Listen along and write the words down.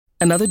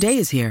Another day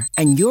is here,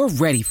 and you're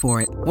ready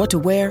for it. What to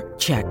wear?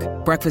 Check.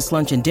 Breakfast,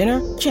 lunch, and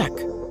dinner? Check.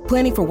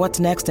 Planning for what's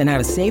next and how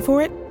to save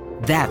for it?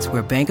 That's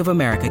where Bank of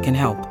America can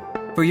help.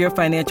 For your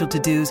financial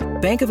to-dos,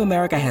 Bank of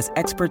America has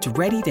experts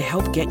ready to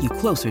help get you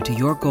closer to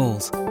your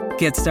goals.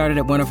 Get started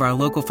at one of our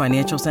local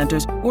financial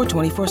centers or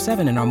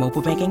 24/7 in our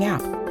mobile banking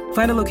app.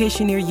 Find a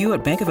location near you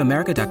at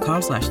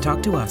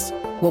bankofamerica.com/talktous.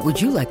 What would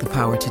you like the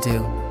power to do?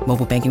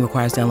 Mobile banking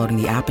requires downloading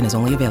the app and is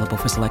only available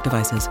for select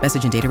devices.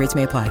 Message and data rates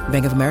may apply.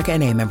 Bank of America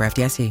N.A., member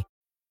FDIC.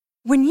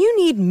 When you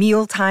need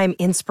mealtime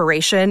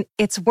inspiration,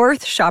 it's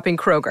worth shopping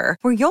Kroger,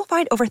 where you'll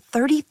find over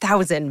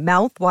 30,000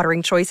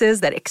 mouth-watering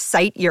choices that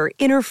excite your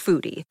inner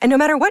foodie. And no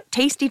matter what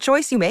tasty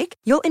choice you make,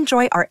 you'll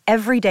enjoy our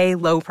everyday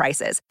low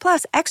prices,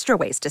 plus extra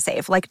ways to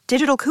save, like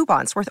digital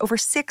coupons worth over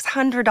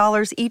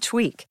 $600 each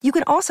week. You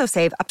can also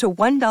save up to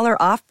 $1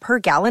 off per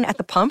gallon at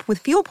the pump with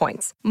fuel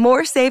points.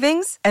 More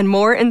savings and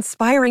more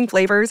inspiring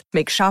flavors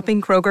make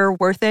shopping Kroger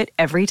worth it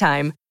every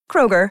time.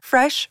 Kroger,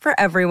 fresh for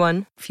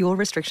everyone. Fuel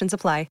restrictions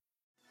apply.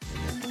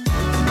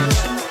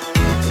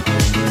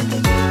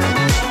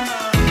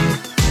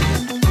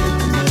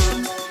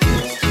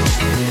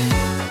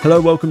 Hello,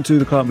 welcome to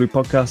the Clark Blue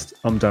Podcast.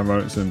 I'm Dan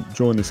Robertson,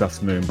 joined this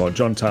afternoon by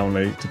John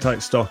Townley to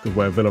take stock of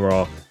where Villa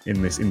are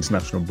in this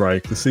international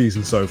break, the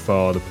season so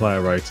far, the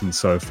player ratings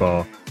so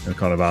far, and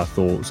kind of our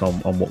thoughts on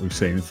what we've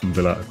seen from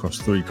Villa across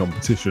 3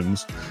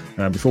 competitions.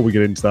 Before we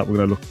get into that, we're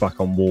going to look back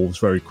on Wolves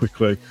very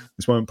quickly.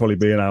 This won't probably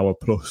be an hour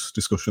plus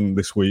discussion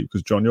this week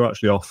because, John, you're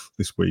actually off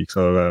this week,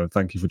 so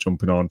thank you for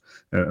jumping on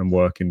and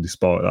working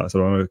despite that. So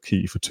I don't want to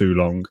keep you for too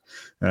long.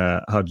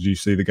 How did you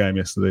see the game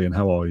yesterday and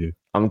how are you?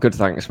 I'm good,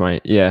 thanks,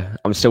 mate. Yeah,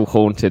 I'm still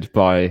haunted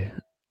by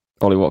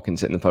Ollie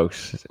Watkins hitting the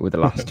post with the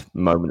last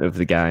moment of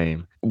the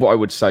game. What I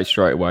would say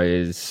straight away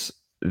is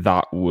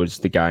that was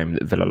the game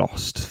that Villa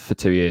lost for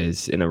 2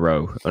 years in a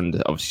row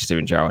under, obviously,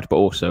 Steven Gerrard, but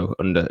also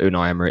under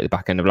Unai Emery at the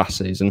back end of last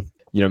season.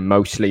 You know,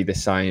 mostly the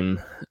same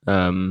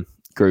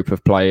group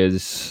of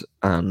players.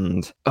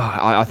 And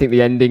I think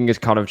the ending has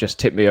kind of just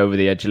tipped me over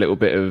the edge a little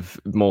bit of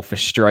more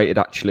frustrated,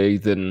 actually,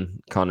 than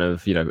kind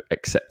of, you know,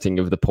 accepting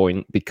of the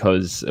point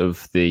because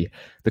of the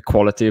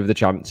quality of the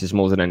chances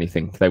more than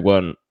anything. They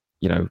weren't,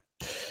 you know,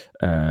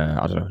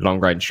 I don't know,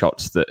 long range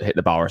shots that hit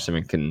the bar or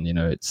something. And, you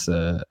know, it's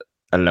a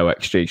low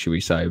XG, should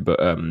we say. But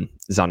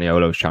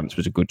Zaniolo's chance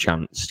was a good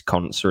chance.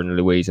 Konsa and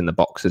Luiz in the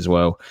box as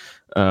well.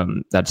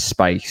 They had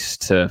space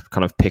to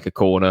kind of pick a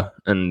corner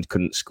and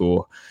couldn't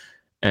score.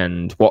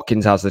 And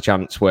Watkins has the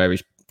chance where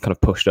he's kind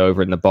of pushed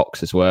over in the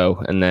box as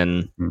well. And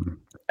then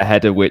a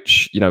header,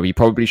 which, you know, he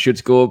probably should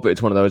score, but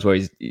it's one of those where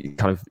he's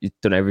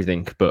done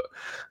everything. But,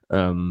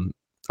 I mean,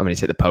 he's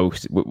hit the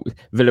post.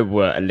 Villa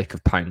were a lick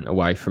of paint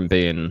away from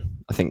being,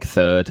 I think,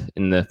 3rd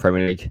in the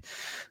Premier League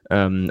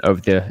over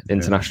the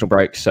international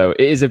break. So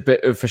it is a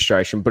bit of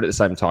frustration, but at the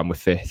same time, we're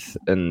 5th.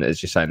 And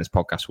as you say in this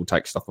podcast, we'll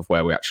take stock of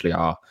where we actually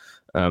are.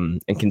 And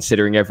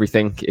considering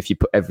everything, if you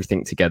put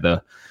everything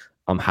together,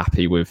 I'm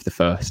happy with the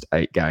first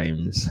 8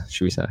 games,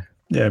 should we say?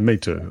 Yeah, me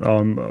too.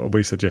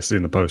 We suggested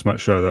in the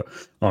post-match show that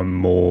I'm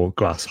more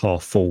glass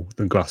half full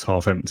than glass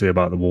half empty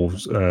about the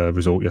Wolves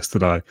result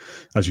yesterday.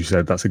 As you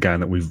said, that's a game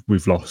that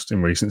we've lost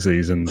in recent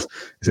seasons.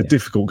 It's a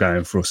difficult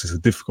game for us. It's a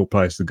difficult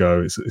place to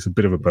go. It's a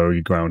bit of a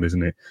bogey ground,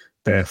 isn't it?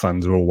 Their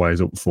fans are always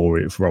up for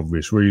it for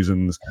obvious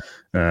reasons.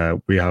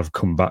 We have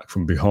come back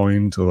from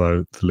behind,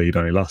 although the lead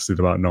only lasted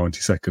about 90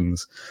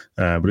 seconds.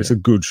 But it's a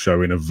good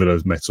showing of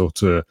Villa's mettle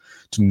to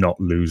not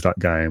lose that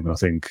game. And I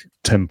think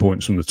 10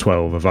 points from the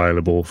 12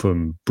 available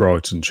from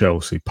Brighton,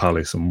 Chelsea,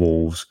 Palace and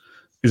Wolves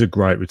is a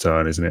great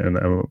return, isn't it?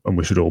 And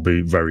we should all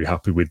be very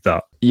happy with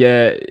that.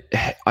 Yeah,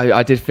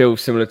 I did feel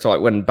similar to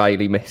like when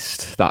Bailey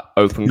missed that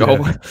open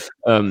goal,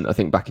 I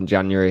think back in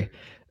January.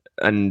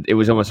 And it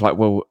was almost like,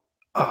 well,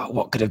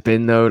 what could have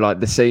been though?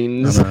 Like the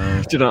scenes, do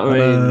you know what I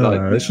mean?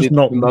 Like it's just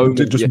not.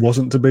 It just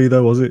wasn't to be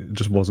though, was it? It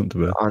just wasn't to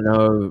be. I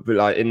know, but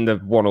like in the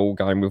 1-1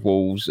 game with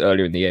Wolves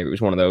earlier in the year, it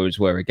was one of those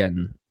where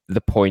again the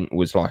point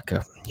was like,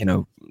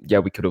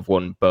 we could have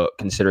won, but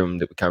considering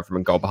that we came from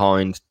a goal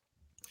behind,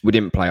 we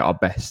didn't play at our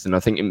best. And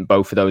I think in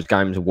both of those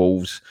games of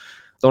Wolves,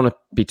 I don't want to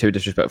be too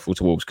disrespectful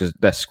to Wolves because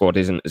their squad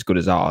isn't as good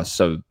as ours,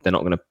 so they're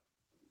not going to,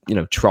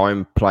 try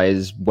and play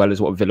as well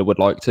as what Villa would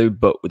like to,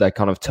 but they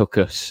kind of took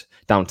us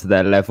down to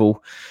their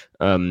level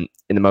in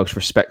the most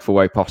respectful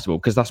way possible,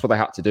 because that's what they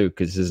had to do.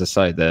 Because as I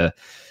say,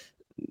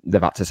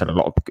 they've had to sell a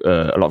lot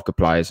of good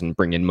players and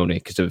bring in money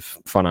because of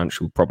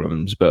financial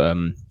problems. But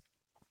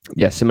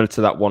similar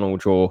to that 1-1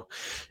 draw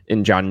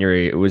in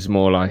January, it was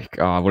more like,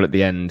 at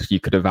the end you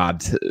could have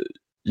had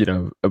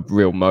a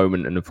real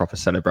moment and a proper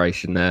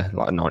celebration there,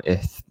 like a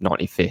 90th,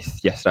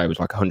 95th. Yesterday was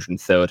like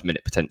 103rd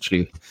minute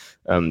potentially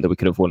that we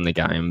could have won the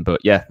game.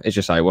 But yeah, it's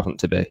just it wasn't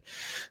to be.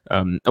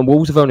 And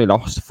Wolves have only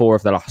lost 4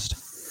 of the last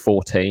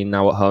 14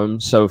 now at home.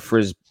 So for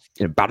as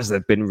bad as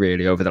they've been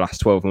really over the last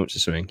 12 months or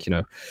something,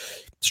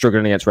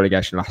 struggling against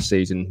relegation last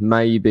season,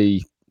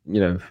 maybe,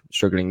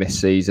 struggling this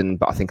season,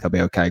 but I think they'll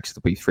be okay because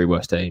they'll be 3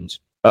 worse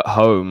teams. At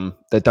home,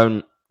 they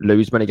don't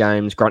lose many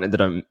games. Granted, they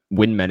don't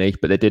win many,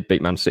 but they did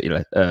beat Man City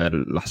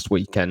last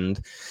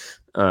weekend.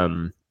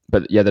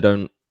 But yeah, they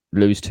don't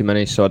lose too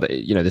many. So,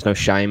 there's no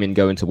shame in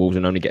going to Wolves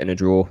and only getting a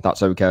draw.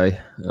 That's okay.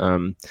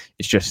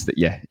 It's just that,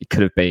 it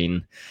could have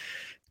been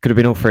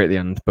all three at the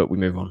end, but we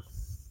move on.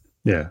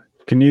 Yeah.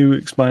 Can you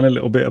explain a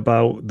little bit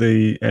about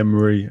the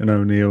Emery and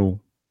O'Neill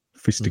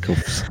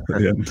fisticuffs at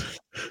the end?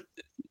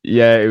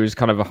 Yeah, it was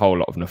kind of a whole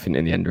lot of nothing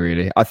in the end,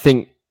 really. I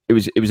think it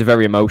was a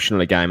very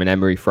emotional game, and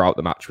Emery throughout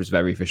the match was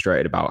very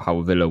frustrated about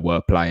how Villa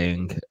were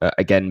playing.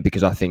 Again,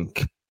 because I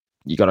think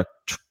you got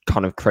to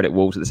kind of credit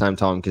Wolves at the same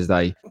time because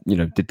they,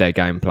 did their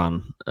game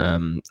plan,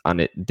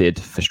 and it did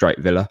frustrate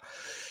Villa.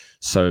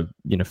 So,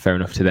 fair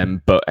enough to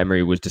them. But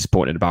Emery was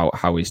disappointed about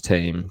how his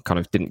team kind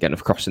of didn't get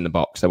enough cross in the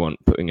box. They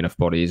weren't putting enough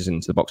bodies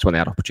into the box when they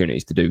had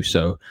opportunities to do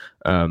so.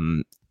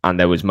 And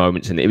there was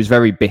moments, and it was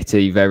very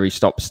bitty, very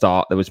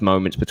stop-start. There was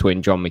moments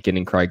between John McGinn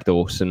and Craig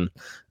Dawson.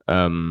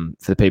 For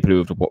the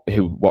people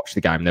who watched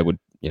the game, they would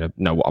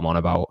know what I'm on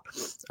about.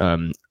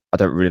 I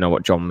don't really know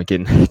what John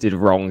McGinn did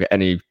wrong at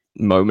any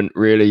moment,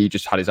 really. He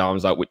just had his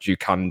arms out, which you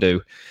can do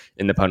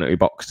in the penalty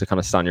box to kind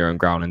of stand your own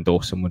ground, and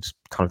Dawson would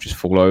kind of just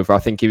fall over. I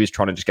think he was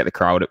trying to just get the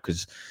crowd up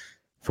because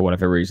for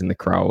whatever reason, the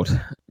crowd,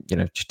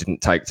 just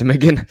didn't take to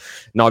McGinn.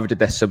 Neither did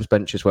their subs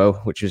bench as well,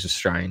 which was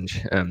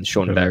strange.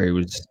 Sean Berry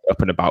was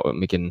up and about at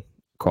McGinn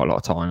quite a lot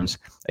of times.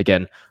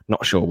 Again,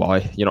 not sure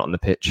why. You're not on the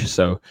pitch,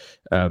 so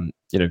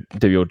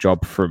do your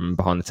job from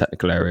behind the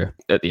technical area.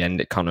 At the end,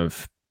 it kind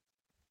of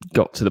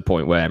got to the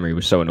point where Emery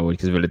was so annoyed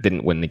because Villa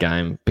didn't win the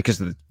game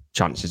because of the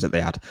chances that they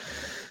had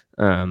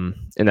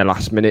in their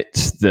last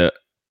minutes, that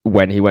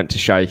when he went to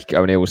shake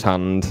O'Neill's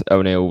hand,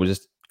 O'Neill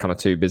was kind of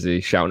too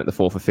busy shouting at the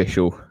fourth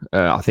official.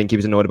 I think he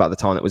was annoyed about the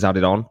time that was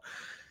added on.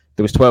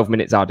 There was 12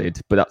 minutes added,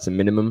 but that's a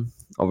minimum,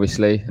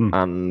 obviously.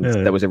 And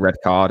there was a red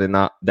card in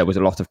that. There was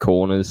a lot of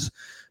corners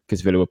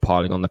because Villa were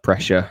piling on the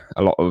pressure.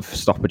 A lot of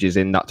stoppages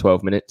in that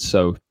 12 minutes.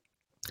 So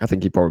I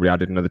think he probably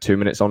added another 2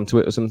 minutes onto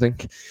it or something,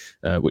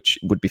 which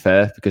would be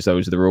fair because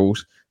those are the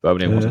rules. But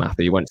O'Neill wasn't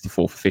happy. He went to the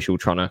fourth official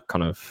trying to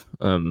kind of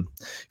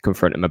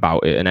confront him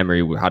about it. And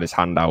Emery had his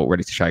hand out,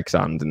 ready to shake his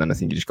hand. And then I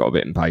think he just got a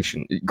bit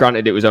impatient.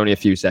 Granted, it was only a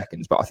few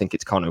seconds, but I think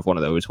it's kind of one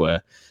of those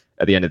where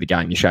at the end of the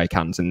game, you shake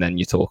hands and then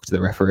you talk to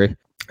the referee.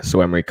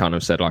 So Emery kind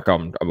of said, like, I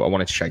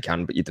wanted to shake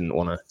hand, but you didn't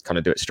want to kind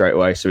of do it straight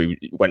away. So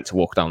he went to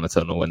walk down the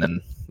tunnel, and then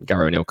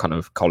Gary O'Neill kind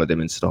of collared him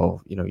and said,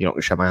 you're not going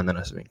to shake my hand then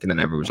or something. And then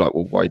Emery was like,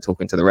 well, why are you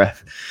talking to the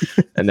ref?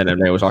 And then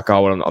O'Neill was like,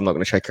 I'm not going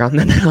to shake your hand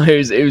then.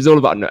 It was all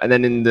about, and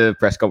then in the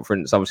press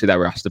conference, obviously they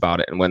were asked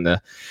about it. And when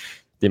the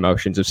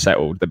emotions have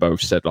settled, they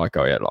both said, like,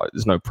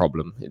 there's no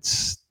problem.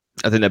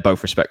 I think they're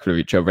both respectful of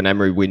each other. And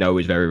Emery, we know,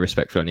 is very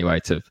respectful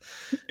anyway to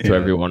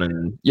everyone.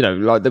 And,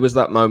 there was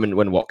that moment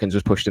when Watkins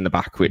was pushed in the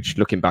back, which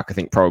looking back, I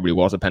think probably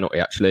was a penalty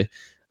actually.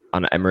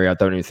 And Emery, I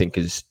don't even think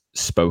has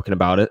spoken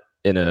about it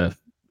in a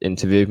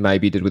interview.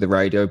 Maybe he did with the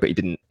radio, but he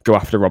didn't go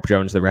after Rob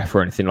Jones, the ref,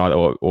 or anything like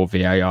that, or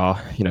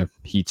VAR.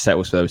 He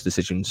settles for those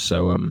decisions.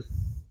 So, in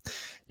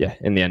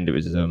the end, it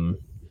was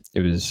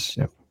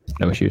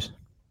no issues.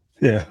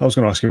 Yeah, I was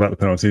going to ask you about the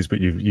penalties,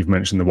 but you've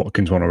mentioned the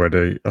Watkins one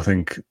already. I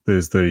think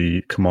there's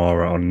the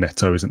Kamara on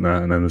Neto, isn't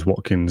there? And then there's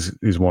Watkins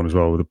is one as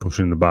well with a push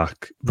in the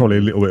back. Probably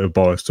a little bit of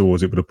bias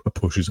towards it, but a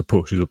push is a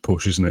push,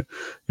 isn't it?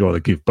 You either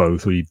give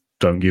both or you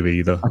don't give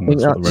either. And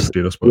that's what the ref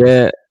did, I suppose.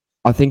 Yeah,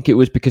 I think it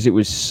was because it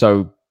was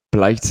so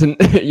blatant.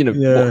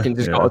 Watkins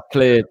has got a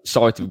clear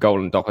sight of goal,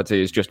 and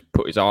Doherty has just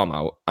put his arm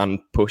out and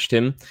pushed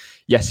him.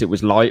 Yes, it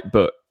was light,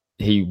 but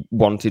he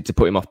wanted to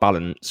put him off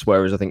balance,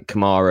 whereas I think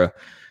Kamara...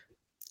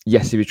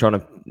 Yes, he was trying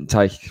to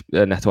take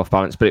Neto off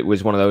balance, but it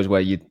was one of those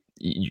where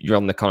you're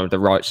on the kind of the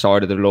right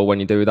side of the law when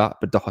you do that.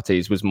 But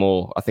Doherty's was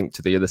more, I think,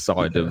 to the other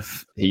side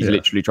of he's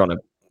literally trying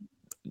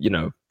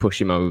to,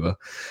 push him over.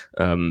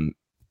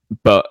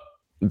 But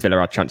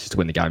Villa had chances to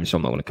win the game, so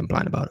I'm not going to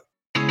complain about it.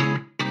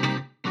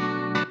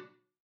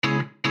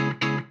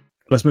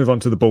 Let's move on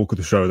to the bulk of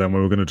the show then,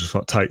 where we're going to just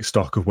take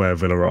stock of where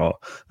Villa are.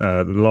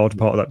 The large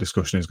part of that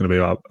discussion is going to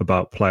be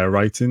about player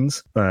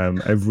ratings.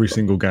 Every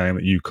single game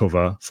that you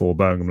cover for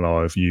Birmingham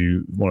Live,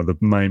 one of the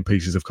main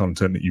pieces of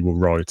content that you will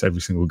write every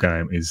single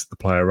game is the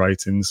player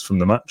ratings from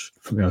the match.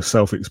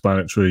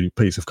 Self-explanatory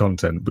piece of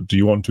content, but do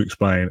you want to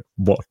explain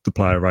what the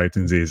player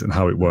ratings is and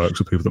how it works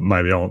for people that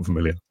maybe aren't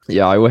familiar?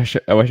 Yeah, I wish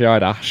I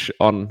had Ash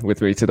on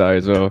with me today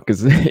as well,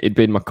 because he'd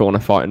been my corner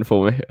fighting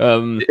for me.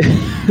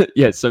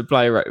 So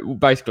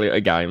basically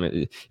a game.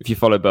 If you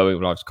follow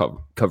Birmingham Live's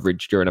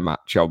coverage during a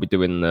match, I'll be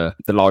doing the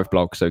live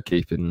blog, so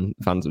keeping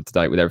fans up to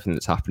date with everything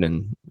that's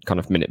happening kind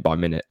of minute by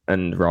minute,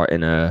 and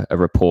writing a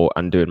report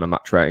and doing my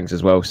match ratings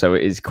as well. So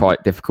it is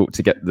quite difficult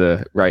to get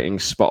the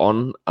ratings spot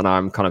on, and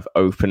I'm kind of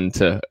open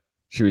to,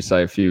 should we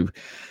say, a few,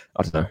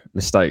 I don't know,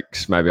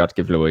 mistakes. Maybe I'd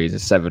give Louise a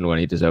 7 when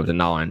he deserved a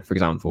 9, for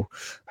example,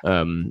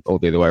 or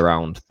the other way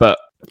around. But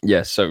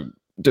yeah, so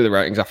do the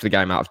ratings after the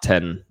game out of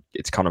 10.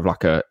 It's kind of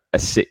like a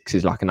 6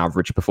 is like an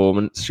average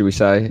performance, should we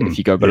say? If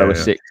you go below a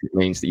 6, it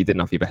means that you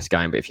didn't have your best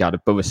game. But if you had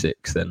above a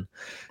 6, then,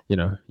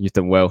 you've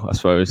done well, I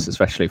suppose,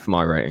 especially for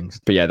my ratings.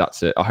 But yeah,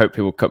 that's it. I hope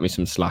people cut me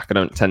some slack. I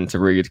don't tend to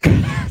read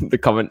the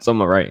comments on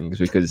my ratings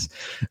because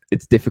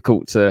it's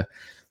difficult to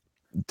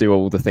do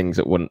all the things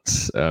at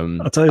once.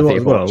 I'll tell you what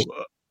as well.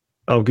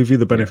 I'll give you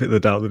the benefit of the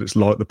doubt that it's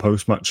like the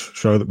post-match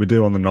show that we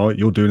do on the night.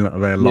 You're doing that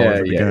there live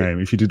at the game.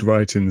 If you did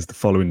ratings the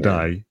following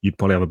day, you'd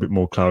probably have a bit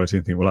more clarity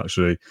and think, well,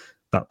 actually,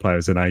 that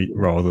player's an 8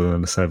 rather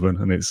than a 7.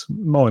 And it's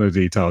minor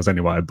details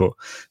anyway, but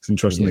it's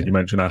interesting that you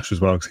mentioned Ash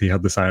as well, because he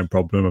had the same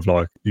problem of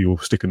like, you'll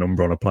stick a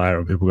number on a player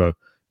and people go,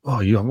 oh,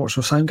 you haven't watched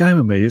the same game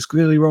with me. It's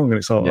clearly wrong. And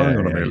it's like, hang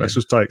on a minute, let's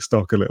just take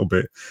stock a little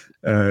bit.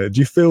 Do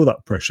you feel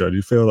that pressure? Do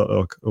you feel that,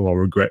 like, oh, I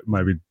regret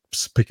maybe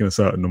picking a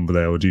certain number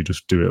there, or do you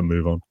just do it and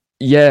move on?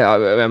 Yeah,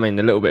 I mean,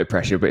 a little bit of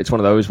pressure, but it's one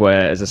of those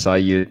where, as I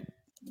say,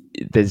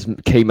 there's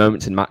key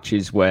moments in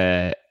matches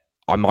where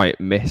I might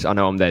miss. I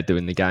know I'm there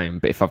doing the game,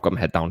 but if I've got my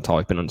head down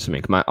typing on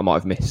something, I might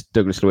have missed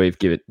Douglas Luiz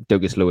giving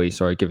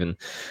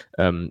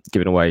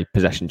away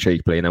possession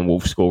cheaply, and then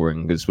Wolves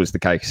scoring, as was the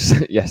case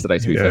yesterday.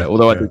 To be fair,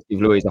 although I did give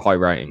Luiz a high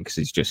rating because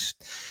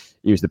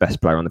he was the best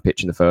player on the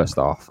pitch in the first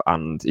half,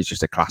 and he's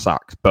just a class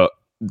act. But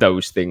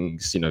those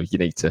things, you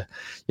need to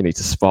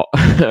spot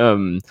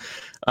and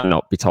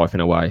not be typing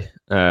away.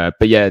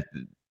 But yeah,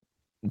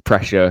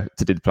 pressure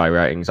to do the play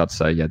ratings, I'd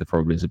say, there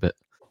probably is a bit.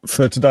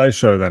 For today's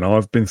show, then,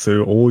 I've been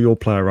through all your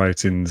player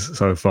ratings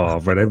so far.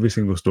 I've read every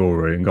single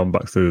story and gone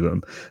back through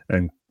them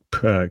and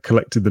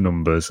collected the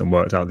numbers and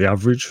worked out the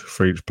average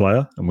for each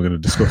player. And we're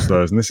going to discuss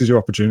those. And this is your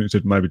opportunity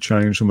to maybe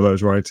change some of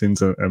those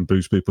ratings and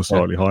boost people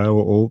slightly higher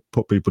or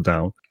put people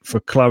down. For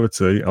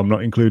clarity, I'm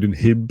not including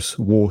Hibs,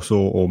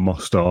 Warsaw or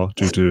Mostar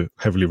due to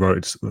heavily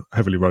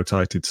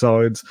rotated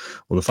sides,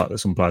 or the fact that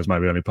some players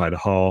maybe only played a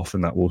half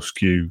and that will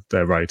skew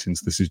their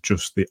ratings. This is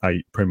just the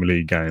 8 Premier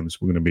League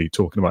games we're going to be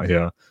talking about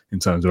here in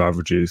terms of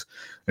averages.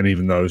 And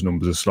even those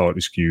numbers are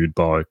slightly skewed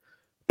by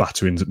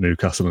batterings at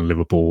Newcastle and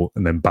Liverpool,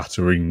 and then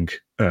battering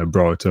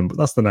Brighton. But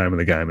that's the name of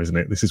the game, isn't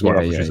it? This is what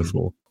averages are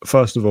for.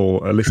 First of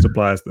all, a list of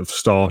players that have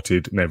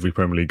started in every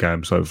Premier League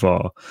game so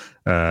far,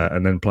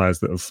 and then players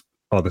that have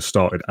either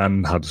started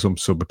and had some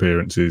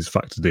sub-appearances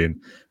factored in.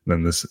 And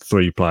then there's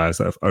 3 players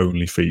that have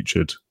only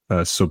featured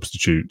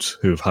substitutes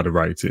who have had a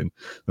rating.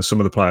 And some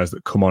of the players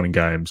that come on in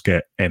games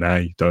get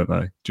NA, don't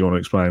they? Do you want to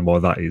explain why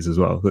that is as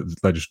well? That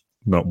they're just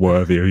not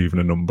worthy of even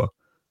a number.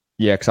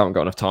 Yeah, because I haven't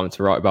got enough time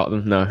to write about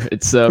them. No,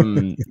 it's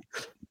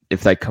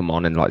if they come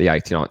on in like the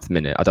 89th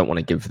minute, I don't want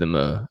to give them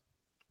a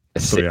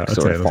 6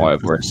 or a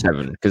 5 or a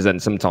 7, because then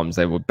sometimes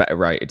they were better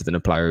rated than a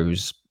player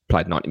who's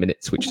played 90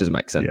 minutes, which doesn't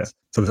make sense. Yeah.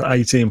 So there's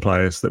 18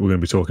 players that we're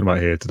going to be talking about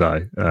here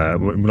today.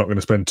 We're not going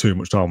to spend too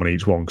much time on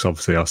each one, because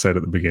obviously I said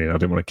at the beginning I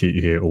didn't want to keep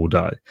you here all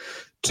day.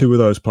 2 of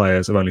those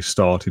players have only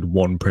started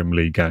 1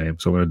 Premier League game,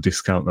 so I'm going to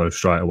discount those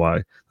straight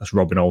away. That's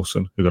Robin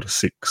Olsen, who got a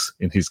 6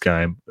 in his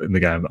game, in the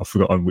game that I've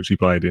forgotten which he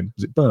played in.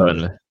 Was it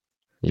Burnley?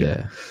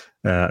 Yeah.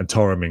 And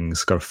Tara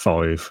Mings got a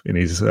 5 in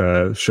his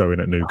showing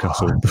at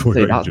Newcastle. Why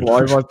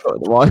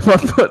have I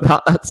put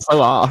that? That's so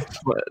hard.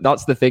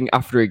 That's the thing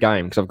after a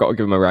game, because I've got to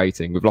give him a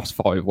rating. We've lost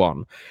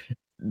 5-1.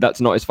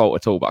 That's not his fault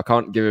at all, but I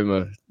can't give him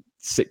a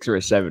 6 or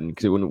a 7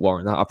 because it wouldn't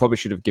warrant that. I probably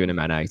should have given him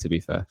an A, to be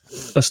fair.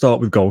 Let's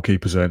start with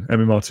goalkeepers then.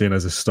 Emi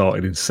Martinez has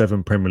started in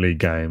 7 Premier League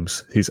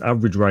games. His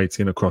average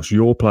rating across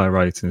your player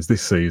ratings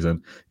this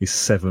season is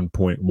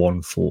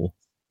 7.14.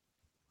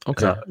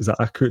 Okay. Is that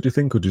accurate, do you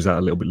think, or is that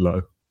a little bit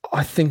low?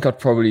 I think I'd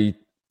probably,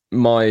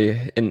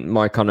 in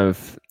my kind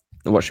of,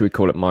 what should we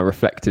call it, my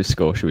reflective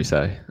score, should we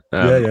say?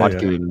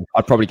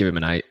 I'd probably give him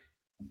an 8.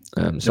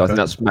 I think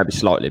that's maybe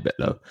slightly a bit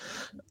low.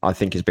 I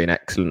think he's been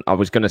excellent. I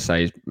was going to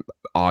say he's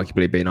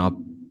arguably been our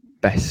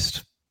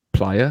best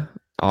player,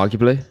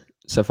 arguably,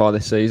 so far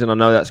this season. I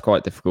know that's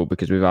quite difficult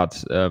because we've had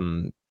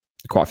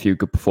quite a few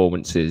good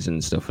performances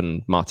and stuff,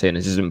 and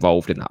Martinez is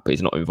involved in that, but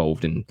he's not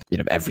involved in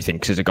everything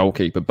because he's a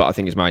goalkeeper. But I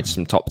think he's made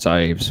some top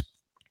saves.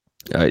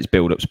 His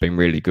build-up's been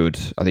really good.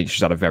 I think he's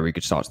just had a very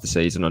good start to the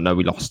season. I know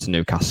we lost to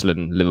Newcastle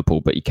and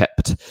Liverpool, but he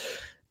kept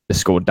the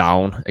score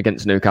down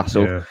against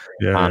Newcastle.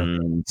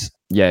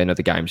 In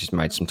other games, he's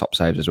made some top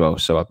saves as well.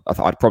 So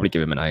I'd probably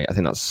give him an 8. I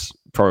think that's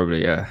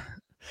probably I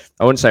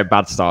wouldn't say a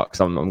bad start, because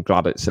I'm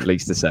glad it's at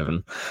least a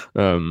 7.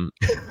 But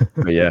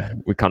yeah,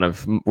 we're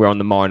on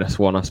the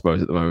 -1, I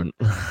suppose, at the moment.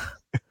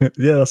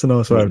 Yeah, that's a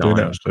nice way of doing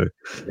it, actually.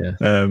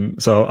 Yeah.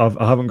 So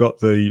I haven't got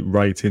the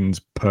ratings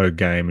per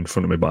game in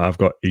front of me, but I've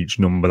got each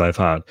number they've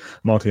had.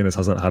 Martinez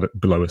hasn't had it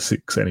below a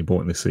 6 at any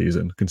point this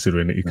season,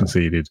 considering that he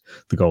conceded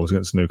the goals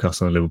against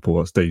Newcastle and Liverpool.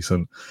 That's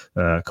decent.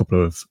 A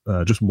couple of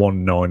just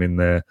 1 9 in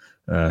there.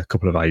 A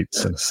couple of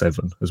 8s and a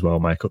 7 as well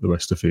make up the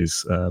rest of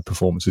his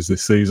performances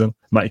this season.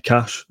 Matty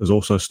Cash has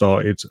also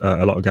started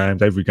a lot of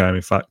games, every game,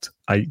 in fact,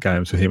 8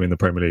 games for him in the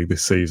Premier League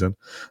this season.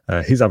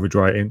 His average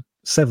rating,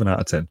 7 out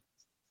of 10.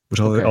 Which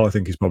I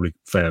think is probably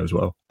fair as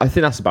well. I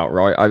think that's about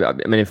right. I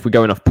mean, if we're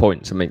going off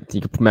points, I mean, you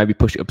could maybe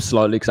push it up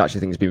slightly, because I actually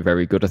think it's been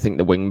very good. I think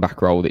the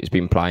wing-back role that he's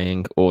been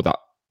playing, or that,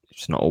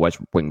 it's not always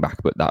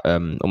wing-back, but that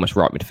almost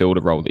right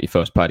midfielder role that he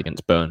first played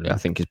against Burnley, I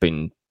think has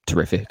been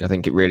terrific. I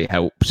think it really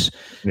helps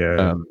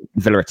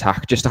Villa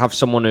attack. Just to have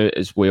someone,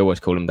 as we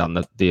always call him, Dan,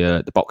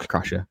 the box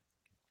crasher.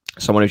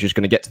 someone who's just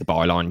going to get to the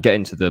byline, get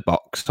into the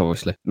box,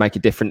 obviously, make a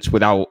difference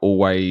without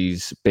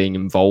always being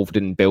involved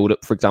in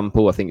build-up, for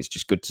example. I think it's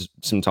just good to,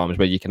 sometimes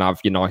where you can have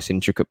your nice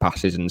intricate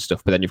passes and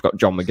stuff, but then you've got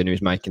John McGinn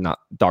who's making that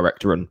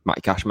direct run,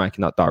 Matty Cash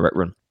making that direct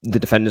run. The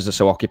defenders are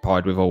so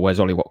occupied with, where's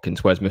Ollie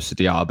Watkins, where's Mr.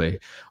 Diaby?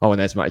 And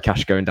there's Matty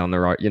Cash going down the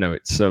right.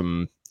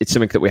 It's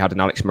something that we had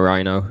in Alex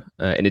Moreno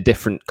in a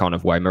different kind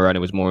of way. Moreno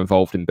was more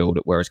involved in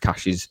build-up, whereas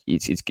Cash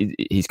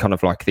he's kind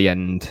of like the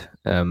end,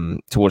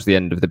 towards the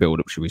end of the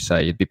build-up, should we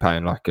say. He'd be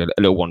playing like a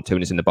little 1-2 and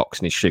he's in the box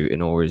and he's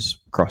shooting, or he's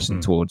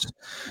crossing towards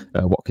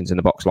Watkins in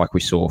the box, like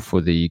we saw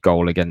for the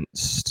goal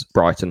against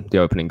Brighton, the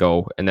opening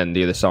goal. And then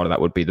the other side of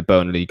that would be the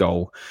Burnley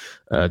goal,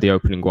 the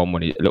opening one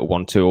when he a little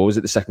 1-2, or was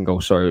it the second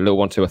goal? Sorry, a little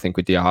 1-2, I think,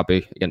 with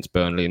Diaby against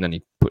Burnley, and then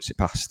he puts it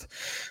past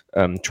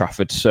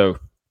Trafford. So,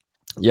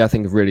 yeah, I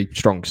think a really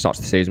strong start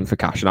to the season for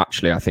Cash. And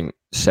actually, I think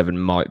 7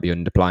 might be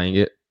underplaying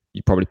it.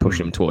 You probably push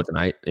him towards an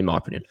 8, in my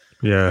opinion.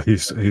 Yeah,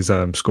 his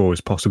score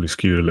is possibly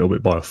skewed a little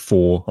bit by a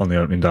 4 on the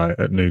opening day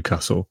at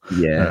Newcastle.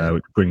 Yeah,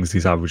 which brings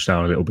his average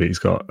down a little bit. He's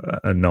got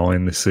a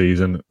 9 this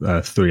season, 3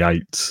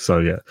 8s. So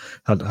yeah,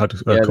 had a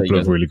couple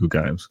of really good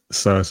games.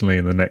 Certainly,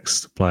 in the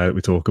next player that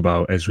we talk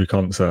about, Ezri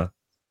Konsa.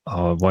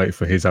 I'll wait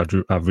for his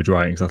average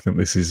ratings. I think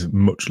this is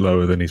much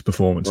lower than his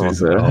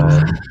performances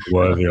are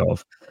worthy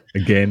of.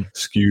 Again,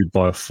 skewed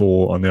by a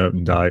 4 on the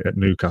opening day at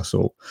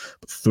Newcastle,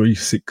 but 3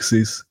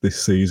 6s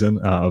this season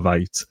out of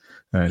 8,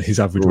 and his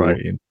average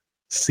rating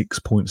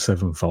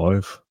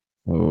 6.75.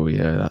 Oh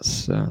yeah,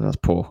 that's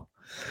poor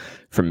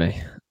from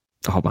me.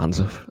 I hold my hands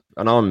up,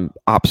 and I'm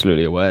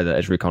absolutely aware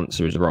that Ezri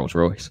Konsa is a Rolls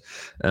Royce,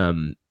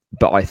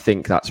 but I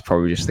think that's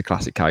probably just the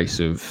classic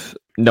case of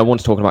no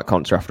one's talking about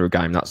Konsa after a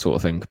game, that sort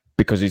of thing,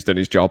 because he's done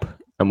his job,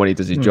 and when he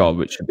does his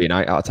job, it should be an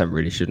 8 out of 10,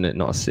 really, shouldn't it?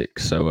 Not a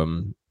 6.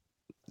 So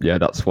yeah,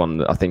 that's one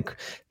that I think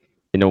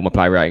in all my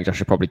play ratings, I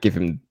should probably give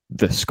him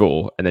the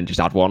score and then just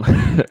add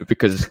 1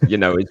 because,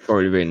 he's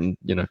probably been,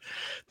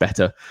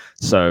 better.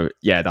 So,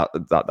 yeah,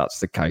 that's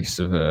the case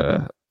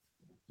of,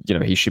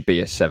 he should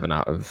be a 7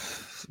 out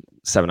of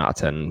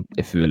 10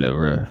 if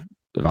Villa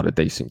have had a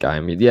decent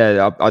game.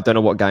 Yeah, I don't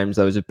know what games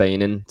those have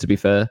been in, to be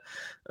fair.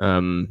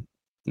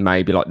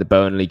 Maybe like the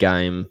Burnley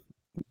game,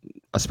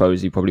 I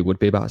suppose he probably would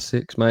be about a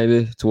 6,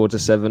 maybe, towards a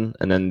 7.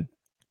 And then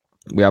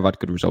we have had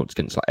good results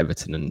against like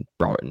Everton and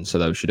Brighton, so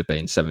those should have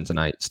been 7s and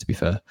 8s, to be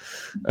fair.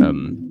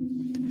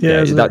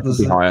 That could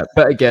be higher.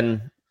 But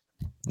again,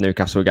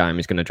 Newcastle game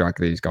is going to drag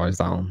these guys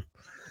down.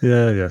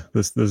 Yeah.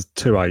 There's 2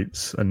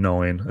 8s, a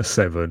 9, a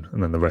 7,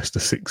 and then the rest are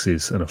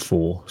 6s and a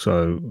 4.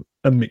 So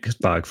a mixed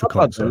bag for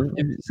Konsa.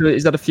 So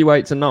is that a few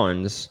 8s and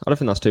 9s? I don't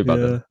think that's too bad.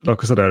 Then.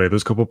 Like I said earlier,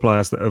 there's a couple of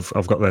players that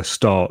have got their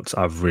starts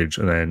average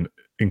and then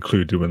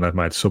included when they've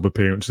made sub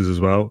appearances as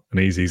well. An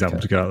easy example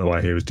to get out of the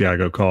way here is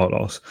Diego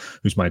Carlos,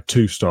 who's made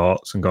 2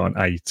 starts and got an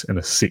 8 and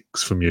a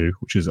 6 from you,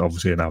 which is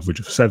obviously an average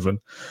of 7.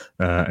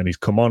 And he's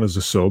come on as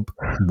a sub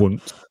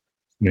once.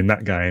 And in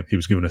that game, he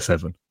was given a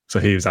 7. So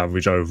his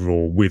average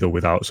overall, with or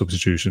without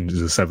substitutions,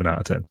 is a 7 out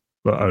of 10.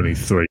 But only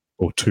 3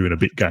 or 2 and a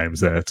bit games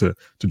there to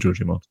judge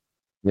him on.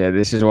 Yeah,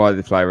 this is why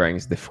the play rating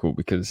is difficult,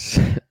 because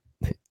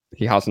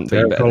he hasn't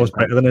been better. Carlos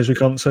better than Ezri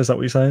Konsa, is that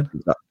what you're saying?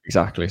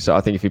 Exactly. So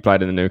I think if he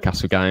played in the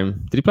Newcastle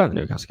game... Did he play in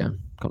the Newcastle game,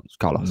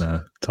 Carlos?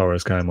 No,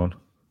 Torres came on.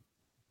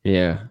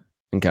 Yeah,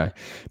 okay.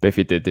 But if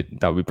he did,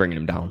 that would be bringing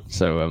him down.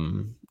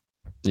 So,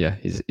 yeah,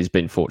 he's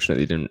been fortunate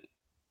he didn't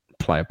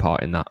play a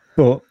part in that.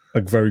 But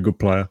a very good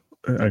player.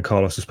 And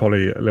Carlos is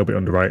probably a little bit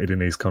underrated in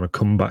his kind of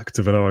comeback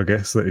to Villa, I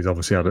guess, that he's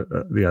obviously had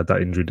that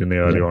injury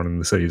earlier on in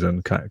the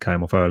season,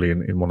 came off early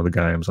in one of the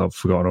games, I've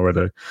forgotten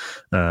already,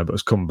 but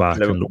has come back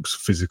and looks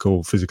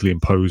physically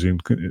imposing,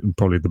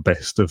 probably the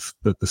best of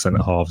the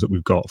centre halves that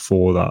we've got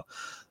for that,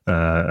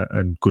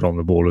 and good on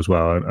the ball as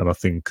well. And I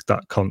think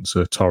that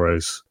Konsa,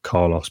 Torres,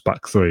 Carlos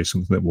back 3 is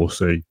something that we'll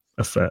see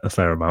a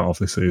fair amount of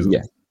this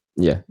season.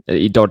 Yeah,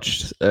 he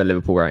dodged a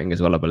Liverpool rating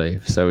as well, I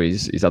believe. So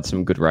he's had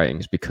some good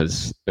ratings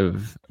because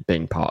of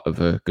being part of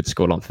a good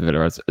scoreline for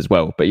Villa as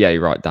well. But yeah,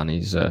 you're right, Dan.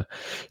 It's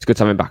good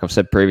to have him back. I've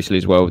said previously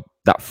as well,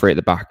 that 3 at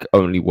the back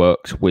only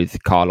works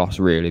with Carlos,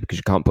 really, because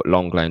you can't put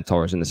Longley and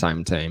Torres in the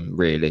same team,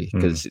 really,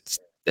 because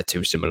they're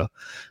too similar.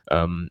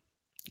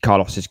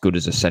 Carlos is good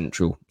as a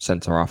centre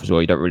half as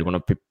well. You don't really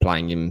want to be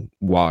playing him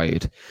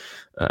wide.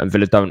 And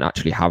Villa don't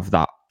actually have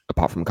that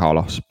apart from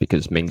Carlos,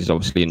 because Mings is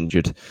obviously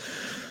injured.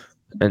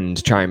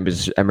 And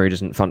Chambers, Emery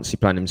doesn't fancy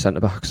playing him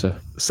centre-back. So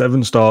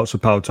 7 starts for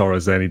Pau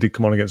Torres then. He did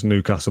come on against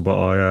Newcastle, but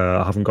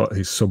I haven't got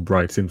his sub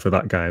rating for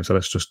that game. So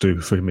let's just do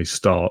for him his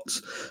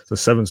starts. So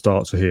 7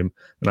 starts for him,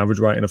 an average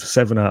rating of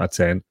 7 out of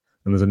 10. And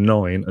there's a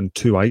 9 and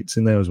 2 8s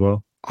in there as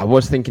well. I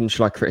was thinking,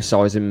 should I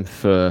criticise him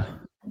for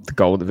the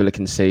goal that Villa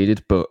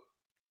conceded? But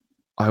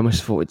I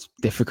almost thought it's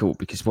difficult,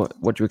 because what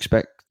do you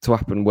expect to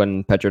happen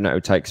when Pedro Neto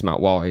takes him out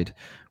wide?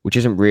 Which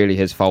isn't really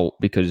his fault,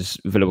 because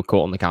Villa were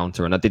caught on the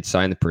counter. And I did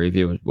say in the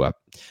preview, well,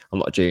 I'm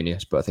not a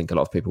genius, but I think a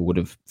lot of people would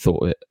have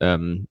thought it,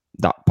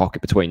 that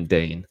pocket between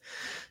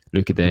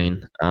Luca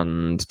Dean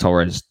and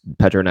Torres,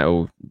 Pedro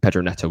Neto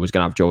was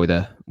going to have joy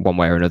there one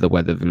way or another,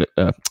 whether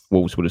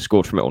Wolves would have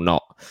scored from it or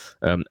not.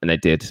 And they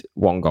did.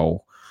 1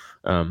 goal.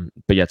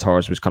 But yeah,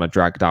 Torres was kind of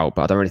dragged out,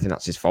 but I don't really think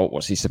that's his fault.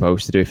 What's he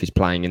supposed to do if he's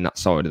playing in that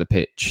side of the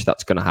pitch?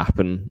 That's going to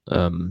happen.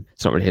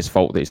 It's not really his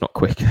fault that he's not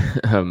quick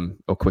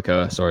or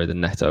quicker,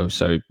 than Neto.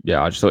 So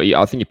yeah, I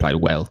think he played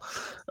well,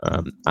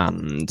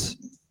 and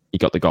he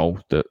got the goal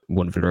that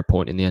won Villa a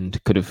point in the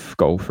end. Could have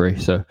goal free.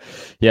 So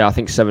yeah, I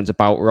think 7's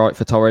about right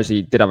for Torres.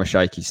 He did have a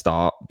shaky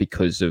start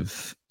because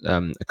of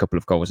a couple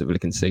of goals that Villa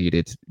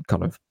conceded.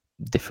 Kind of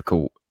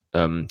difficult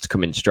to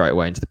come in straight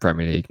away into the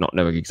Premier League, not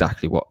knowing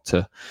exactly what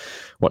to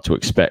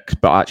expect.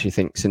 But I actually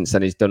think since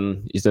then he's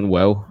done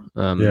well.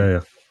 On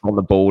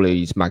the ball,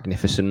 he's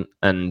magnificent,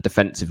 and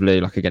defensively,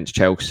 like against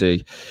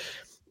Chelsea,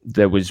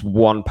 there was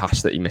one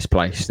pass that he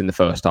misplaced in the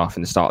first half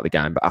in the start of the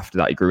game, but after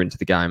that he grew into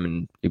the game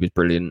and he was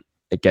brilliant.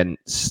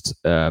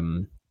 Against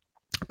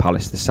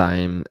Palace, the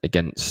same.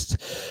 Against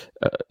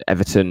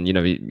Everton,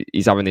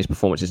 he's having these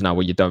performances now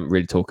where you don't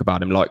really talk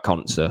about him like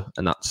Konsa,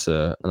 and that's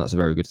a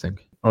very good thing.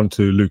 On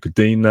to Luca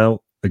Dean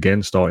now.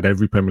 Again, started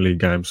every Premier League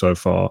game so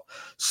far.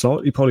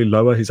 Slightly probably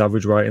lower his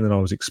average rating than I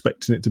was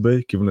expecting it to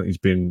be, given that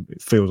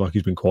it feels like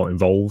he's been quite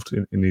involved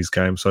in these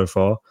games so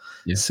far.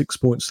 Yeah.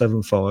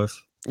 6.75.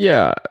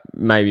 Yeah,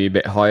 maybe a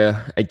bit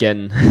higher.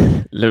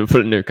 Again,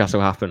 Liverpool and Newcastle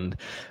happened.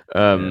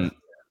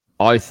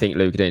 I think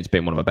Luca Dean's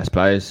been one of my best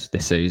players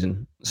this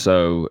season.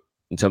 So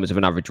in terms of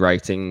an average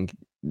rating,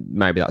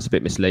 maybe that's a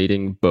bit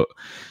misleading, but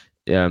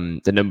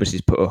the numbers he's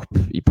put up,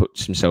 he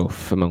puts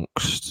himself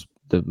amongst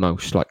the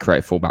most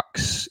creative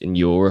fullbacks in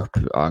Europe.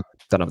 I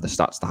don't have the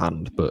stats to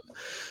hand, but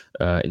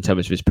in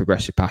terms of his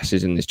progressive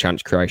passes and his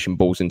chance creation,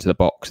 balls into the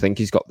box, I think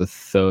he's got the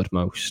third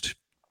most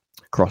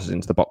crosses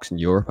into the box in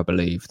Europe, I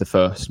believe. The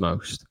first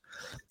most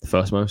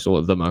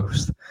or the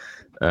most.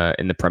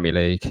 In the Premier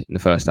League in the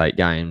first 8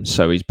 games.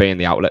 So he's been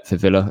the outlet for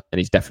Villa, and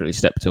he's definitely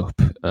stepped up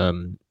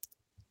kind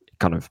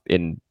of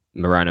in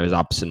Moreno's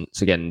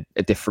absence. Again,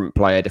 a different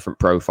player, different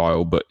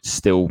profile, but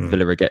still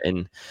Villa are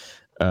getting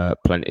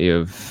plenty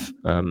of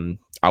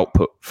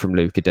output from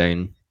Luca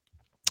Dean.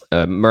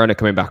 Moreno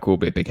coming back will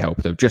be a big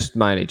help, though,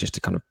 mainly to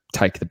kind of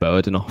take the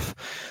burden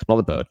off. Not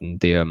the burden,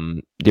 the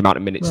amount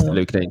of minutes that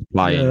Luca Dean's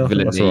playing.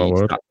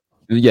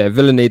 Yeah,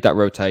 Villa need that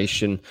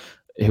rotation.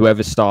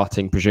 Whoever's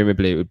starting,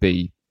 presumably it would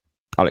be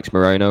Alex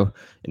Moreno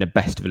in a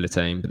best Villa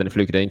team. But then if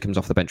Luca Dean comes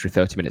off the bench with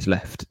 30 minutes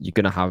left, you're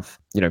going to have,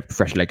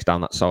 fresh legs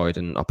down that side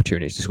and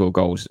opportunities to score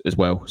goals as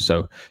well.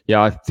 So,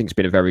 yeah, I think it's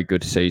been a very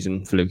good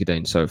season for Luca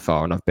Dean so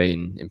far, and I've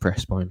been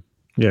impressed by him.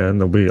 Yeah, and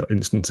there'll be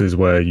instances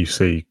where you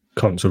see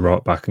Konsa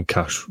right back and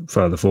Cash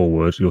further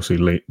forward. You'll see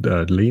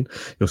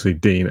You'll see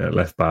Dean at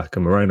left back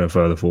and Moreno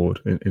further forward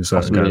in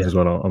certain games as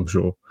well, I'm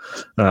sure.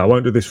 I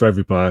won't do this for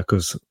every player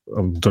because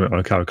I'm doing it on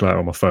a calculator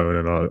on my phone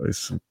and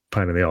it's a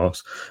pain in the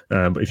arse.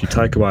 But if you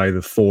take away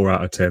the 4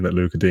 out of 10 that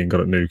Luca Dean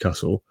got at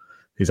Newcastle,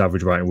 his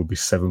average rating would be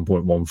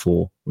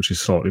 7.14, which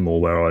is slightly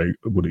more where I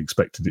would have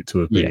expected it to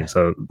have been. Yeah.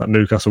 So that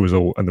Newcastle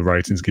result and the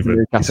ratings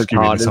given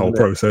skewing this whole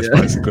process,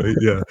 basically.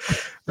 Yeah.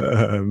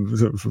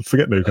 So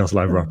forget Newcastle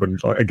ever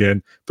happened.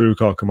 Again,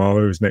 Bukayo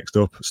Kamara is next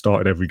up,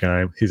 started every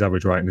game. His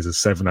average rating is a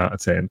 7 out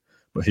of 10,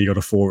 but he got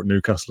a 4 at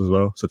Newcastle as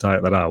well. So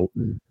take that out,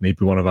 and he'd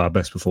be one of our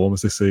best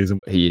performers this season.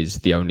 He is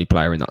the only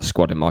player in that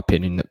squad, in my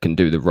opinion, that can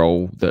do the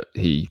role that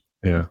he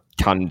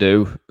can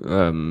do.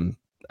 And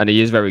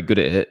he is very good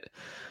at it.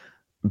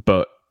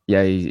 But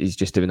yeah, he's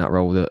just doing that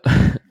role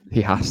that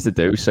he has to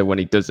do. So when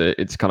he does it,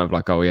 it's kind of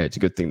like, oh yeah, it's a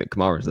good thing that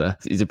Kamara's there.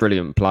 He's a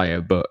brilliant player,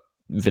 but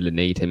Villa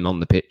need him on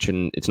the pitch,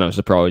 and it's no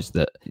surprise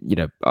that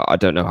I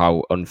don't know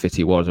how unfit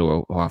he was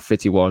or how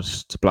fit he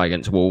was to play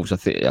against Wolves. I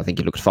think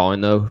he looks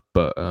fine though,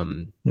 but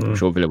I'm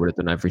sure Villa would have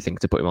done everything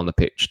to put him on the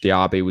pitch.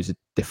 Diaby was a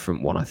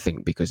different one, I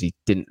think, because he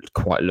didn't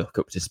quite look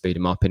up to speed,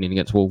 in my opinion,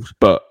 against Wolves.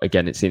 But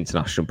again, it's the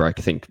international break.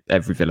 I think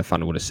every Villa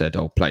fan would have said,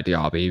 "Oh, play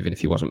Diaby," even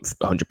if he wasn't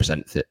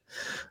 100% fit.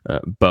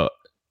 But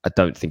I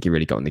don't think he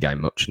really got in the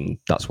game much, and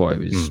that's why he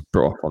was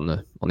brought off on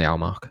the hour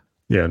mark.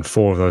 Yeah, and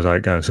 4 of those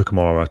 8 games for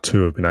Kamara,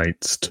 2 have been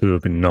 8s, 2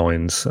 have been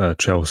 9s.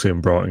 Chelsea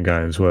and Brighton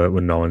games were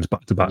 9s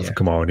back-to-back for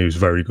Kamara, and he was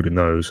very good in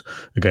those.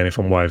 Again, if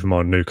I'm waving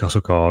my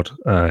Newcastle card,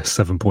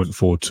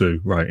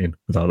 7.42 rating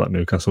without that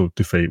Newcastle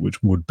defeat,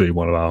 which would be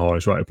one of our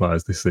highest rated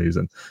players this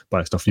season,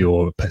 based off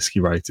your pesky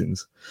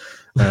ratings.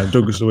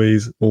 Douglas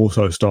Luiz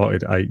also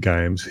started 8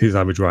 games. His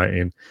average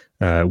rating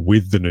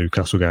with the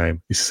Newcastle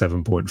game is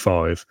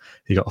 7.5.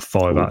 He got a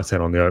 5 out of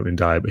 10 on the opening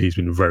day, but he's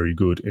been very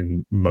good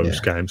in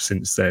most games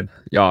since then.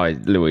 Yeah,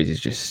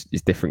 Luiz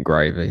is different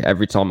gravy.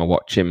 Every time I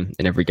watch him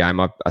in every game,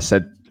 I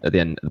said at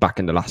the back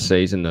end of last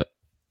season that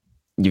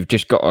you've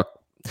just got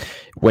to,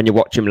 when you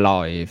watch him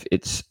live,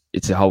 it's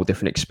a whole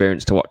different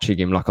experience to watching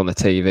him like on the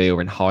TV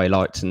or in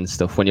highlights and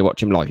stuff. When you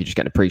watch him live, you just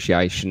get an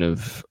appreciation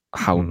of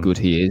how good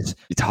he is.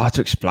 It's hard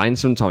to explain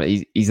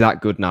sometimes. He's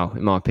that good now,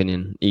 in my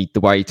opinion. The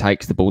way he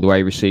takes the ball, the way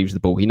he receives the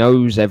ball, he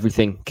knows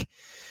everything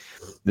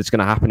that's going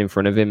to happen in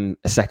front of him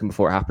a second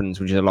before it happens,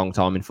 which is a long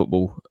time in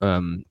football.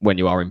 When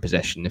you are in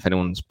possession, if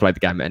anyone's played the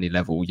game at any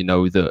level, you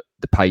know that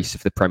the pace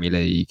of the Premier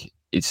League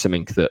is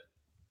something that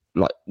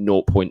like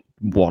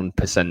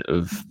 0.1%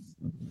 of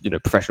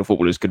professional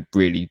footballers could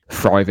really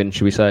thrive in,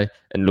 should we say?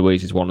 And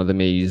Luiz is one of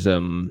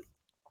them.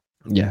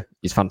 Yeah,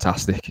 he's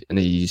fantastic, and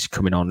he's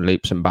coming on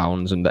leaps and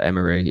bounds under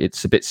Emery.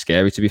 It's a bit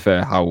scary, to be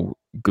fair, how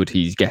good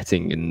he's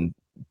getting and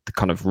the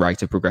kind of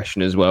rate of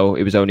progression as well.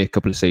 It was only a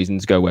couple of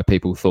seasons ago where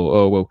people thought,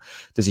 oh, well,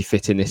 does he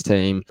fit in this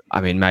team? I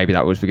mean, maybe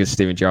that was because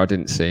Steven Gerrard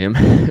didn't see him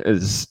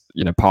as,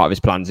 part of his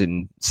plans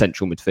in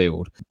central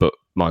midfield. But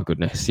my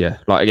goodness, yeah,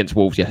 like against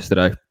Wolves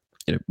yesterday,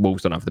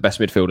 Wolves don't have the best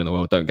midfield in the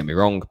world, don't get me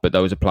wrong, but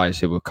those are players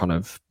who were kind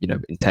of,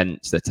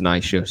 intense, they're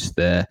tenacious,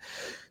 they're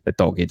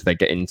dogged, they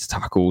get into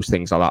tackles,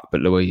 things like that.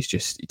 But Luis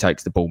he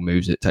takes the ball,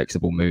 moves it,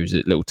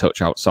 little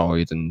touch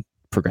outside and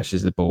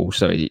progresses the ball.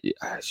 So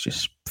it's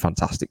just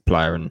fantastic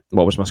player. And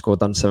what was my score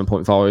done?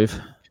 7.5?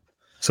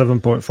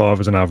 7.5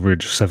 as an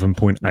average,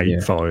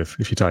 7.85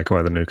 if you take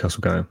away the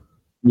Newcastle game.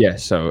 Yeah,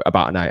 so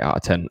about an 8 out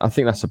of 10. I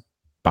think that's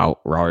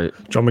about right.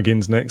 John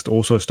McGinn's next.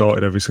 Also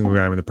started every single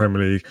game in the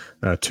Premier League.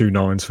 2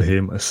 9s for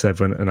him, a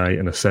 7, an 8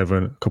 and a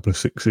 7. A couple of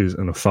 6s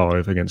and a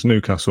 5 against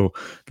Newcastle.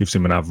 Gives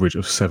him an average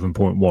of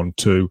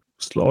 7.12.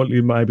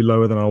 Slightly maybe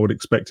lower than I would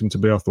expect him to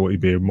be. I thought he'd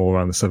be more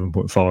around the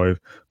 7.5.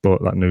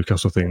 But that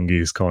Newcastle thing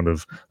is kind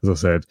of, as I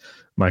said,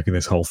 making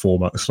this whole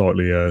format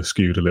slightly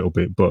skewed a little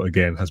bit. But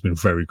again, has been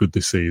very good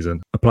this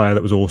season. A player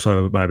that was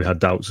also maybe had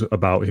doubts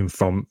about him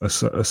from a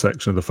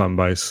section of the fan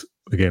base,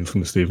 again, from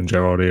the Steven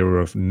Gerrard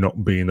era, of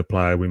not being the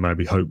player we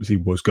maybe hoped he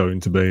was going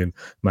to be, and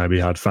maybe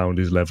had found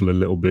his level a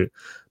little bit,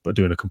 but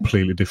doing a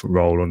completely different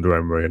role under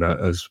Emery, and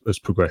has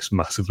progressed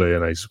massively,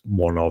 and he's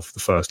one of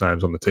the first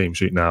names on the team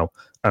sheet now,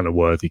 and a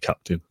worthy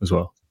captain as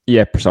well.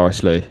 Yeah,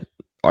 precisely.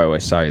 I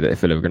always say that if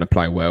Villa are going to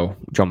play well,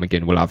 John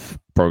McGinn will have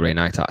probably an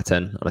 8 out of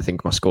 10. And I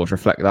think my scores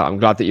reflect that. I'm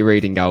glad that you're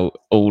reading out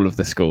all of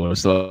the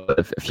scores,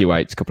 a few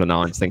 8s, a couple of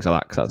 9s, things like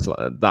that, because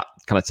that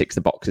kind of ticks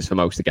the boxes for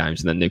most of the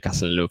games. And then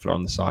Newcastle and Liverpool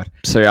on the side.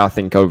 So yeah, I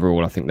think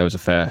overall, those are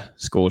fair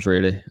scores,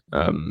 really.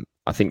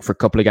 I think for a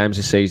couple of games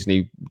this season,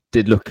 he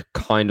did look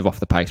kind of off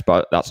the pace,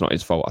 but that's not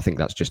his fault. I think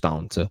that's just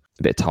down to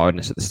a bit of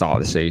tiredness at the start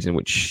of the season,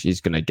 which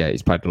he's going to get.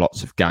 He's played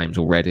lots of games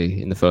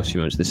already in the first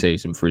few months of the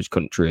season for his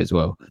country as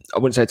well. I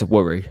wouldn't say it's a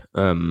worry,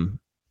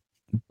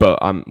 but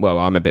I'm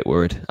a bit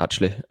worried,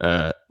 actually,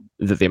 that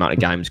the amount of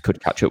games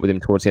could catch up with him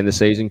towards the end of the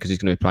season, because he's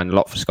going to be playing a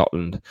lot for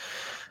Scotland,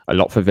 a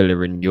lot for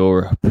Villa in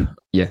Europe.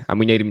 Yeah,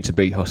 and we need him to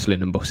be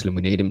hustling and bustling.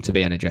 We need him to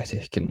be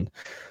energetic, and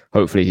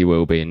hopefully he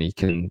will be, and he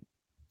can,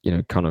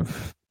 kind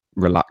of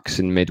relax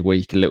in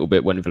midweek a little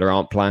bit when Villa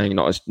aren't playing,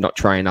 not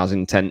train as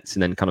intense,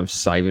 and then kind of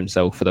save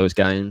himself for those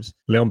games.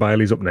 Leon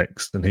Bailey's up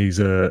next, and he's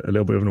a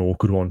little bit of an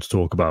awkward one to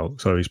talk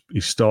about. So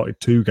he's started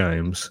 2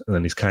 games, and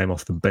then he's came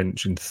off the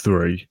bench in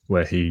 3,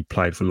 where he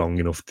played for long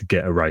enough to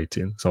get a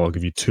rating. So I'll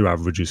give you 2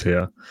 averages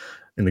here.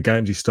 In the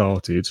games he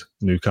started,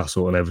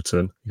 Newcastle and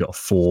Everton, he got a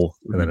 4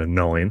 and then a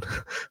 9,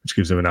 which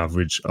gives him an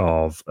average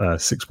of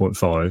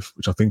 6.5,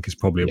 which I think is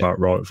probably about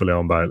right for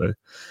Leon Bailey.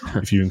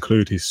 If you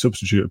include his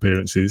substitute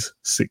appearances,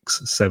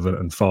 6, 7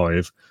 and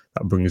 5,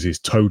 that brings his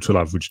total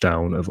average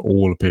down of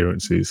all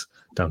appearances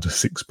down to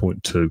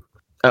 6.2.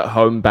 At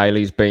home,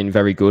 Bailey's been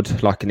very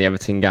good. Like in the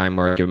Everton game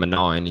where I give him a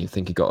 9, you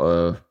think he got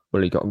a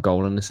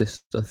goal and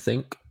assist, I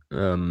think.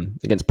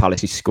 Against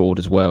Palace, he scored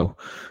as well,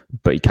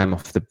 but he came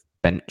off the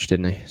bench,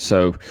 didn't he?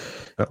 So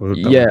that was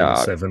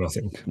 7, I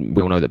think.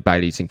 We all know that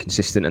Bailey's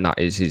inconsistent, and that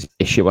is his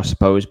issue, I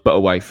suppose. But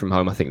away from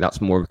home, I think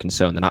that's more of a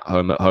concern than at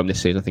home. At home this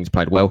season, I think he's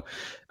played well,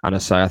 and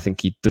I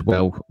think he did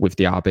well with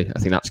Diaby. I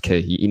think that's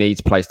key. He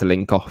needs players to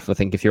link off. I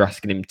think if you're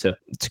asking him to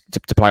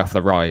play off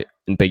the right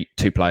and beat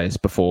 2 players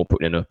before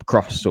putting in a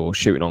cross or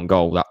shooting on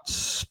goal, I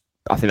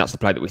think that's the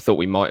player that we thought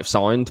we might have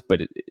signed,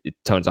 but it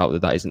turns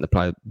out that isn't the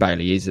player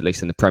Bailey is, at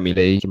least in the Premier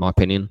League, in my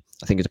opinion.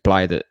 I think it's a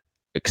player that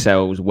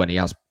excels when he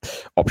has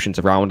options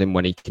around him,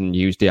 when he can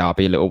use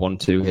Diaby, a little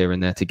 1-2 here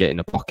and there to get in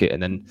a pocket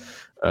and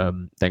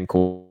then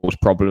cause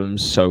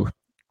problems. So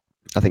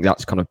I think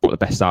that's kind of brought the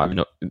best out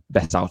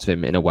of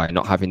him in a way,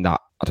 not having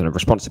that,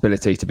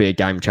 responsibility to be a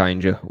game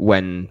changer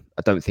when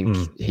I don't think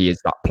he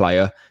is that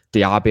player.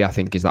 Diaby, I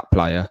think, is that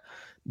player.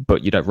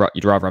 But you'd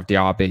rather have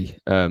Diaby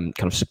kind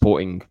of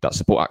supporting that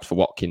support act for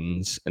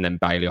Watkins, and then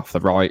Bailey off the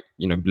right,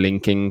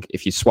 linking.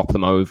 If you swap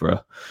them over,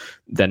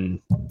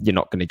 then you're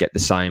not going to get the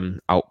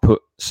same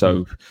output.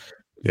 So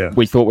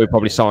we thought we were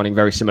probably signing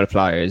very similar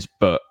players,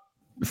 but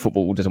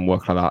football doesn't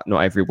work like that. Not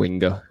every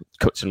winger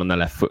cuts in on their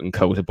left foot and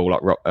curls a ball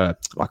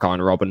like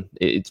Iron Robin.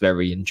 It's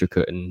very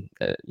intricate, and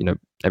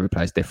every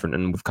player's different,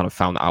 and we've kind of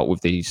found that out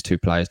with these 2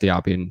 players,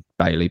 Diaby and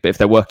Bailey. But if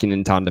they're working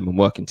in tandem and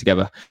working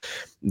together,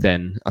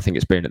 then I think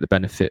it's been at the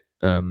benefit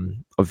of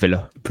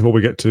Villa. Before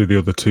we get to the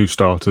other 2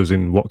 starters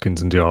in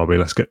Watkins and Diaby,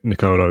 let's get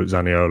Nicolo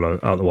Zaniolo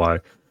out of the way.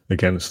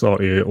 Again,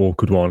 slightly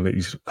awkward one.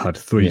 He's had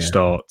 3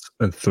 starts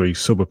and 3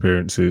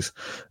 sub-appearances.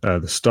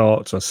 The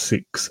starts are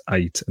 6,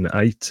 8 and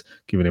 8,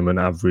 giving him an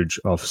average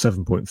of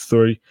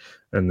 7.3.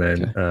 And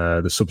then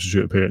the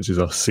substitute appearances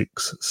are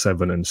 6,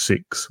 7, and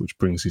 6, which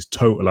brings his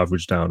total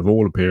average down of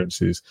all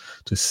appearances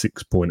to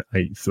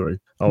 6.83.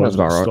 I was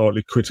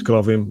slightly critical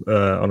of him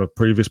on a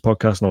previous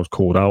podcast, and I was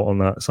called out on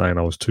that, saying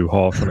I was too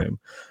harsh on him.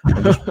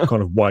 I'm just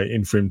kind of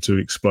waiting for him to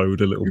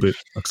explode a little bit,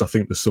 because I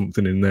think there's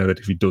something in there that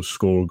if he does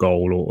score a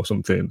goal or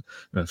something,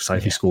 say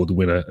if he scored the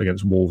winner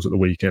against Wolves at the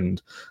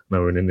weekend, I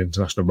know we're in an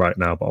international break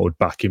now, but I would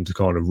back him to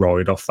kind of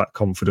ride off that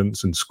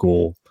confidence and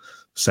score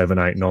 7,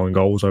 8, 9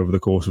 goals over the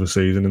course of a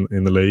season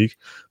in the league.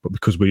 But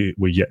because we're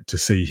yet to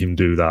see him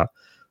do that,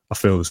 I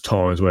feel there's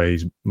times where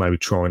he's maybe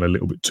trying a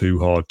little bit too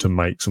hard to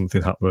make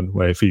something happen,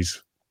 where if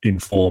he's in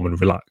form and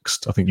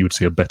relaxed, I think you would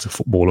see a better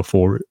footballer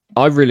for it.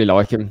 I really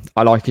like him.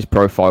 I like his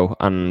profile,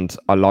 and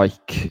I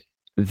like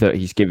that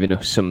he's giving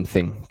us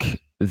something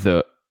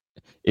that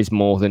is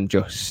more than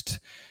just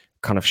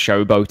kind of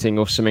showboating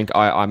or something.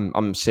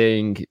 I'm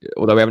seeing,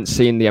 although we haven't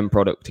seen the end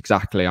product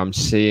exactly, I'm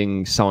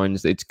seeing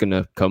signs that it's going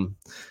to come.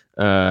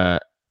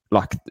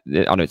 Like,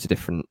 I know it's a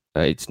different,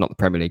 it's not the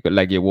Premier League, but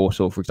Legia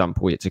Warsaw, for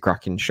example, it's a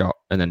cracking shot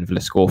and then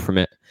Villa score from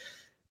it.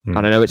 And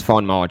I know it's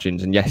fine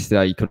margins, and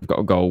yesterday he could have got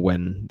a goal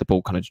when the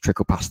ball kind of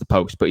trickled past the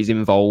post, but he's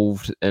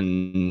involved,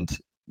 and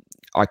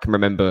I can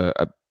remember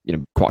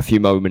quite a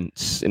few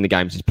moments in the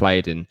games he's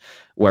played in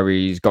where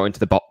he's got into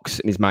the box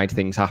and he's made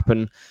things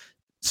happen.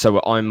 So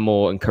I'm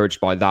more encouraged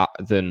by that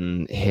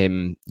than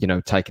him,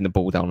 taking the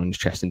ball down on his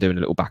chest and doing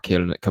a little back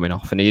heel and it coming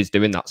off. And he is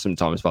doing that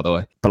sometimes, by the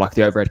way. But like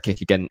the overhead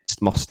kick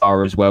against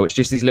Mostar as well, it's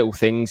just these little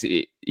things.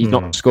 He's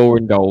not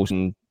scoring goals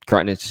and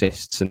creating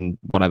assists and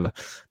whatever,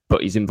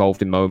 but he's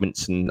involved in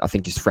moments, and I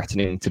think he's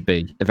threatening to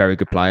be a very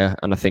good player.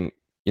 And I think,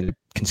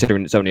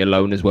 considering it's only a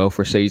loan as well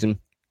for a season,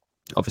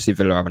 obviously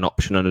Villa have an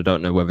option, and I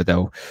don't know whether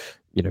they'll,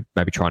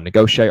 maybe try and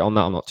negotiate on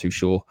that. I'm not too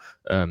sure,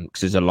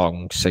 because there's a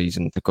long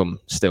season to come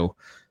still.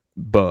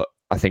 But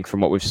I think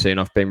from what we've seen,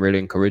 I've been really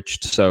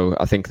encouraged. So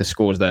I think the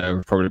scores there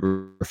are probably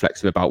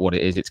reflective about what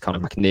it is. It's kind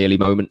of like nearly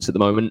moments at the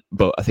moment.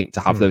 But I think to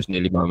have those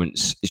nearly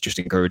moments is just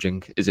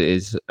encouraging, as it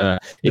is.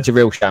 It's a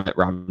real shame that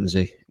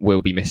Ramsey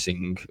will be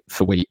missing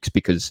for weeks,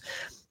 because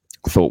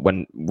I thought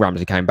when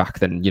Ramsey came back,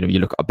 then, you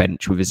look at a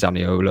bench with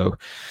Zaniolo,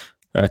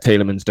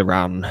 Tielemans,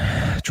 Duran,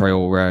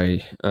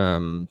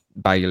 Traore,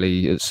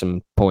 Bailey at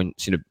some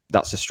points.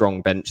 That's a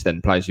strong bench.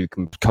 Then players who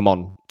can come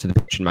on to the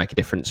pitch and make a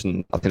difference.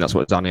 And I think that's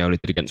what Zaniolo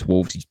did against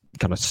Wolves. He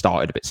kind of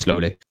started a bit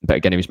slowly, but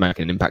again, he was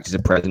making an impact as a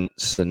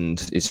presence,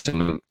 and is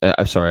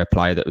a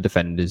player that the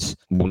defenders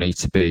will need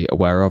to be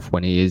aware of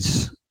when he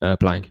is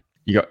playing.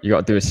 You got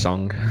to do a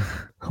song.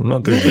 I'm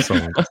not doing the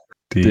song.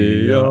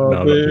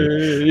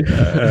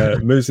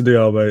 Moussa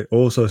Diaby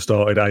also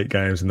started 8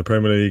 games in the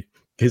Premier League.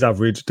 His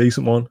average,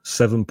 decent one,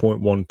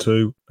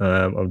 7.12.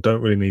 I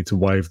don't really need to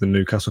wave the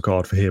Newcastle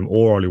card for him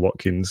or Ollie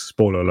Watkins.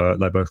 Spoiler alert,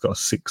 they both got a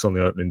 6 on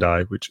the opening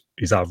day, which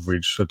is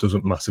average, so it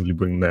doesn't massively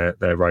bring their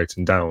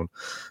rating down.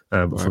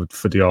 But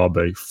for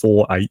Diaby,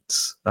 4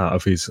 8s out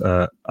of his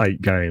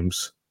 8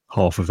 games.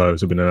 Half of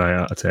those have been an 8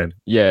 out of 10.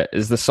 Yeah,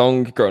 is the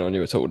song growing on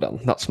you at all, Dan?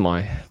 That's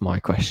my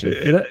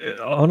question.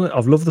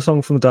 I've loved the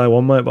song from the day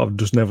one, mate, but I've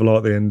just never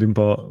liked the ending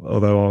part,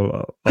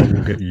 although I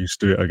will get used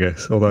to it, I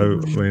guess.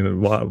 Although, I mean,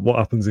 what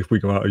happens if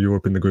we go out of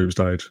Europe in the group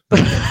stage?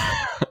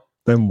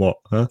 Then what?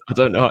 Huh? I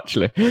don't know,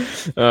 actually.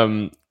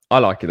 I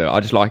like it, though.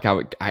 I just like how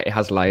it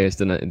has layers,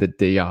 doesn't it? The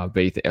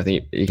DRB thing. I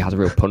think he has a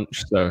real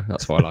punch, so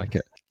that's why I like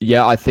it.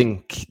 Yeah, I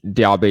think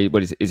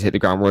DRB is hit the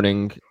ground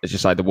running. It's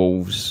just like the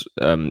Wolves.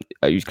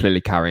 He's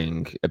clearly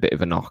carrying a bit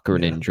of a knock or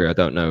an injury. I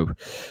don't know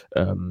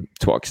to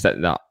what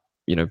extent that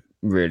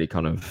really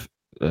kind of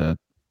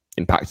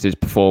impacted his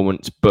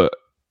performance. But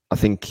I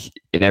think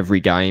in every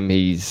game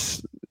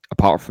he's,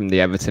 apart from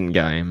the Everton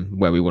game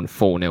where we won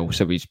 4-0,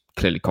 so he's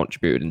clearly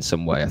contributed in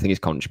some way. I think he's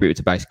contributed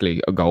to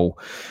basically a goal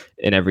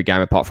in every game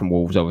apart from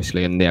Wolves,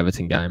 obviously, and the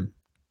Everton game.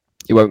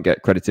 He won't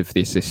get credited for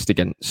the assist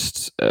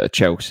against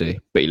Chelsea,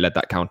 but he led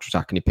that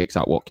counter-attack and he picks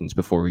out Watkins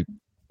before his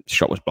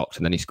shot was blocked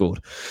and then he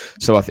scored.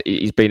 So I think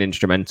he's been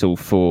instrumental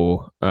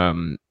for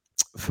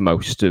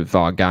most of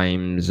our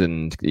games,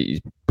 and he's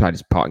played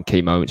his part in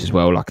key moments as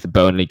well. Like the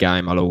Burnley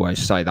game, I'll always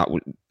say that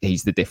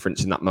he's the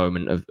difference in that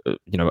moment of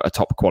a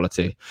top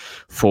quality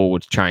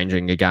forward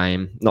changing a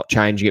game, not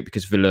changing it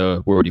because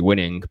Villa were already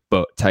winning,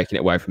 but taking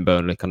it away from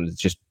Burnley, kind of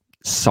just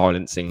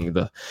silencing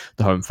the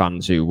home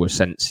fans who were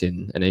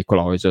sensing an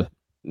equaliser,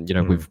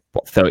 with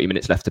 30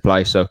 minutes left to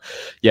play. So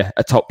yeah,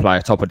 a top player,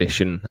 top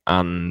addition,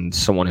 and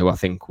someone who I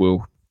think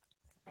will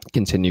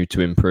continue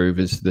to improve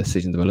as the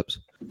season develops.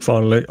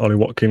 Finally, Ollie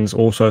Watkins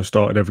also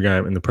started every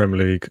game in the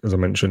Premier League. As I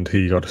mentioned,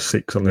 he got a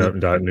 6 on the opening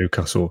day at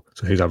Newcastle,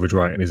 so his average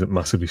rating isn't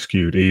massively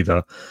skewed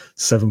either.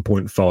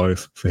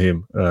 7.5 for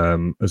him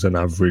as an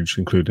average,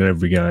 including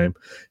every game.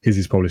 His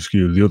is probably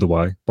skewed the other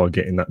way by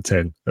getting that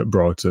 10 at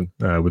Brighton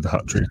with the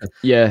hat-trick.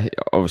 Yeah,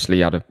 obviously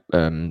he had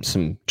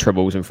some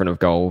troubles in front of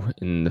goal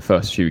in the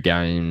first few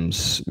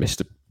games,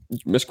 missed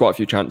quite a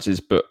few chances,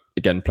 but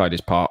again, played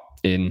his part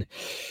in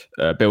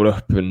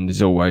build-up and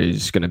is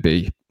always going to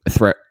be a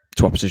threat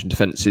to opposition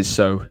defences.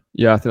 So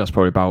yeah, I think that's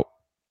probably about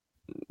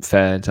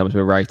fair in terms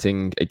of a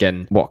rating.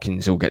 Again,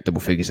 Watkins will get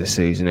double figures this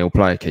season. He'll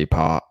play a key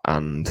part,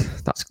 and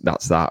that's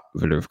that.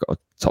 Villa have got a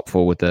top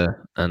forward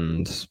there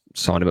and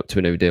sign him up to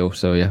a new deal.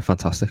 So yeah,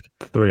 fantastic.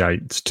 3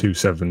 8s, 2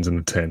 7s, and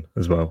a 10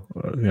 as well.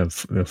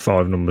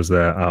 5 numbers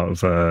there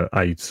out of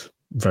 8.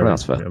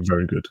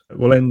 Very good.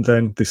 We'll end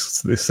then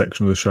this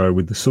section of the show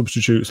with the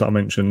substitutes that I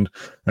mentioned.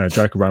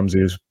 Jacob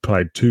Ramsey has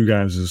played 2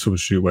 games as a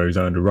substitute where he's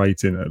earned a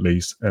rating at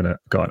least and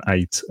got an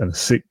 8 and a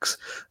 6,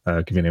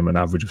 giving him an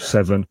average of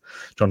 7.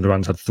 John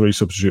Duran's had 3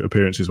 substitute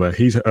appearances where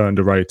he's earned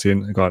a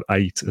rating and got an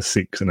 8, a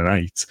 6 and an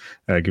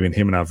 8, giving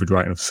him an average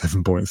rating of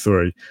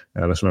 7.3.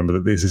 Let's remember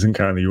that this isn't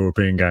counting the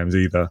European games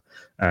either.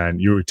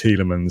 And Yuri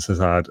Tielemans has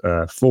had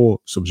 4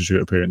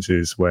 substitute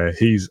appearances where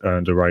he's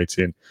earned a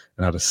rating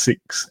and had a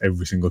 6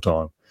 every single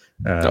time.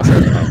 So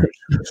an average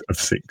of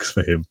 6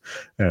 for him,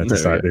 to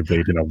state they're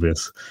bleeding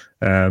obvious.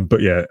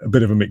 But yeah, a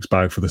bit of a mixed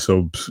bag for the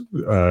subs.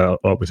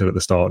 Like we said at the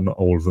start, not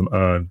all of them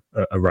earn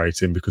a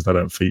rating because they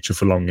don't feature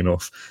for long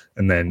enough.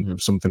 And then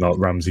something like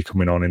Ramsey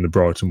coming on in the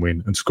Brighton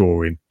win and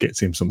scoring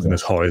gets him something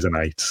as high as an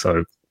 8.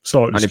 So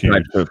slightly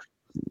skewed.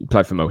 He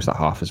played for most of that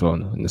half as well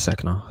in the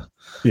second half.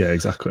 Yeah,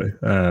 exactly.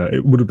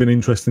 It would have been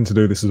interesting to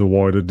do this as a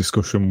wider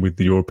discussion with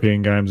the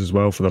European games as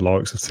well for the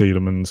likes of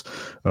Tielemans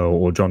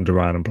or John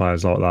Duran and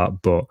players like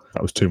that, but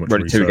that was too much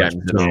research.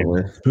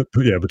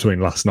 2 games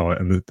between last night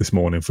and this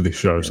morning for this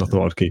show, so I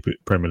thought I'd keep it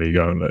Premier League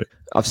only.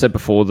 I've said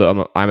before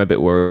that I'm a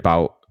bit worried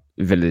about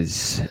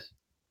Villa's,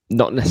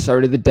 not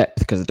necessarily the depth,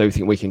 because I don't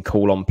think we can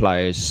call on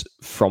players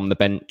from the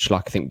bench.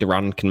 Like, I think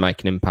Duran can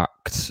make an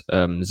impact.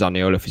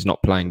 Zaniolo, if he's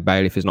not playing,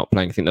 Bale, if he's not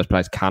playing, I think those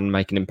players can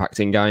make an impact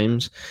in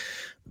games.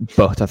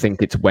 But I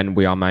think it's when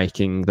we are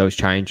making those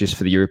changes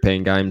for the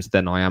European games,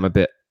 then I am a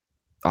bit,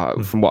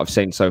 from what I've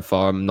seen so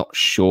far, I'm not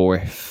sure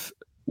if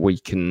we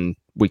can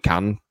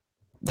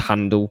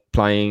handle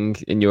playing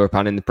in Europe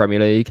and in the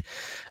Premier League.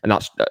 And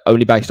that's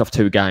only based off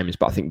 2 games,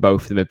 but I think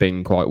both of them have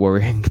been quite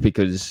worrying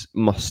because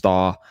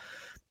Mostar,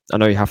 I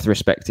know you have to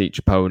respect each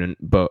opponent,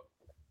 but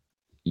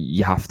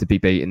you have to be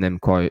beating them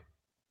quite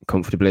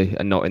comfortably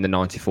and not in the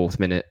 94th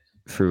minute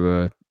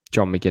through a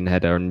John McGinn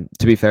header. And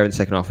to be fair, in the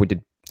second half, we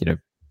did,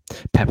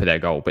 pepper their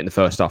goal. But in the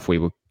first half, we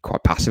were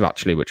quite passive,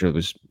 actually, which I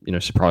was,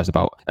 surprised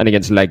about. And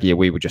against Legia,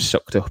 we were just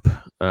sucked up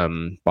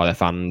by their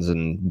fans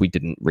and we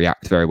didn't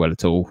react very well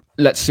at all.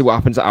 Let's see what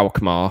happens at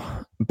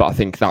Alkmaar. But I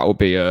think that will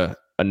be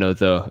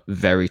another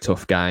very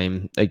tough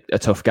game. A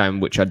tough game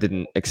which I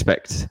didn't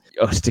expect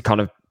us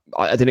to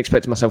I didn't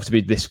expect myself to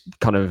be this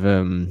kind of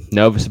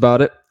nervous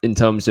about it, in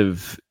terms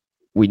of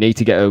we need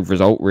to get a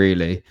result,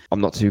 really.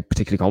 I'm not too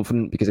particularly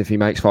confident because if he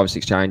makes 5 or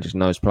 6 changes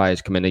and those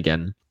players come in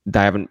again,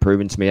 they haven't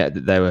proven to me yet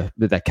that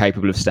they're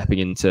capable of stepping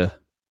into,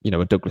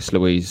 a Douglas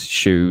Luiz's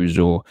shoes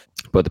or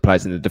the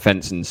players in the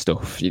defence and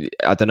stuff.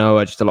 I don't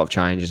know, just a lot of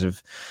changes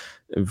have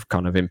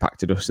kind of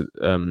impacted us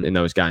in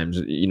those games.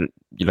 You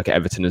look at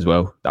Everton as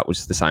well. That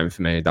was the same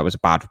for me. That was a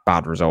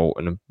bad result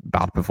and a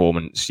bad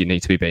performance. You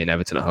need to be beating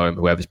Everton at home,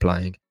 whoever's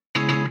playing.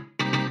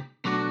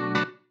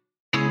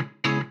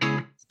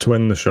 To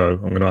end the show,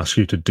 I'm going to ask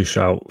you to dish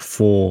out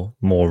 4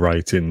 more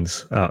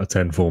ratings out of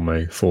 10 for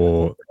me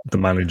for the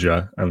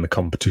manager and the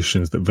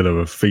competitions that Villa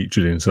have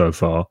featured in so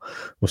far.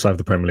 We'll save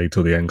the Premier League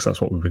till the end because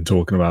that's what we've been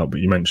talking about. But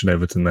you mentioned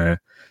Everton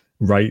there.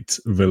 Rate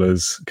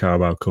Villa's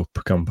Carabao Cup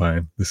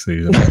campaign this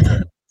season.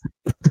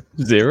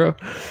 0.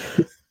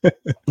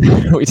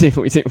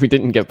 we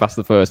didn't get past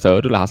the first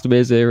hurdle. It has to be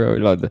a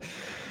 0.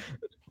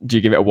 Do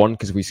you give it a 1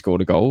 because we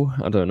scored a goal?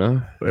 I don't know.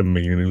 A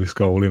meaningless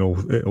goal in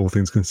all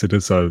things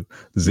considered. So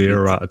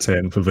 0 out of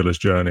 10 for Villa's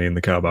journey in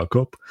the Carabao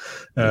Cup.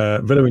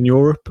 Villa in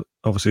Europe,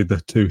 obviously the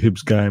 2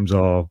 Hibs games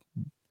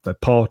they're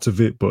part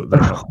of it, but they're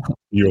not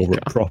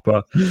Europe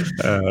proper.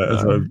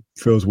 So it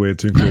feels weird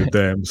to include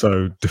them.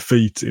 So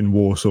defeat in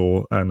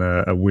Warsaw and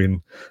a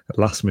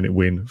last minute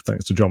win,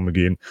 thanks to John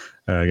McGinn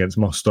against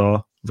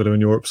Mostar. Villa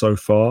in Europe so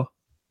far?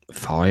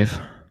 5.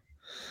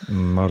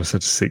 I'd have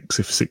said 6.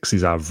 If 6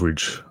 is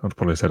average, I'd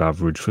probably said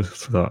average for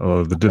that.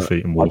 Although the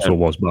defeat in Warsaw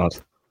was bad.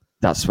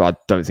 That's why I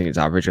don't think it's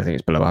average. I think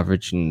it's below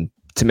average. And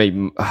to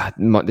me,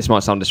 this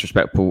might sound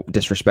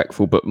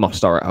disrespectful, but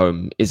Mostar at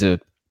home that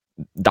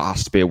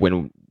has to be a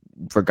win.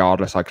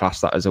 Regardless, I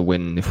class that as a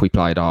win if we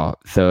played our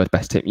 3rd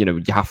best team.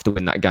 You have to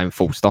win that game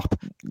full stop.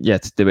 Yeah,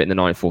 to do it in the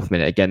 94th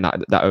minute. Again,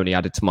 that only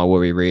added to my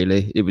worry,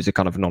 really. It was a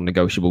kind of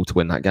non-negotiable to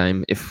win that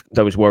game. If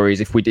there was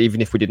worries,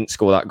 even if we didn't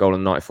score that goal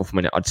in the 94th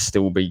minute, I'd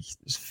still be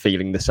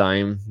feeling the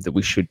same, that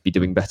we should be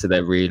doing better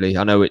there, really.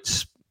 I know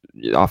it's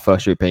our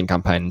first European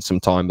campaign in some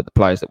time, but the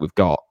players that we've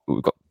got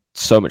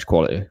so much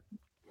quality.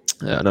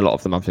 And a lot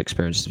of them have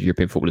experience of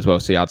European football as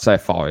well. So yeah, I'd say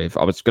 5.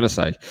 I was going to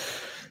say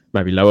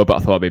maybe lower, but I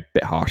thought I'd be a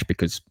bit harsh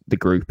because the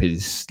group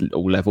is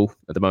all level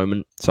at the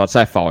moment. So I'd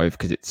say 5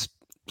 because it's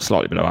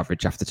slightly below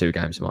average after 2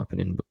 games, in my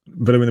opinion.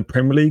 Villa in the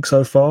Premier League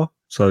so far?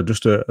 So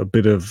just a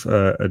bit of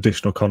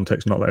additional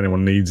context, not that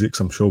anyone needs it, because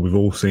I'm sure we've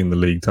all seen the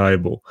league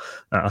table.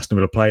 Aston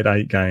Villa played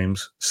 8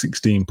 games,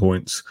 16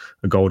 points,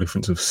 a goal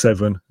difference of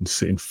 7, and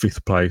sit in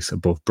 5th place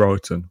above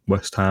Brighton,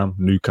 West Ham,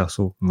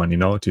 Newcastle, Man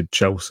United,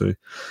 Chelsea.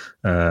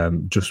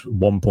 Just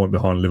 1 point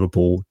behind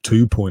Liverpool,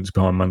 2 points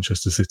behind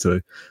Manchester City,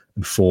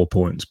 and 4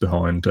 points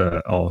behind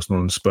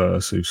Arsenal and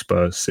Spurs, who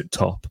Spurs sit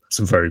top. It's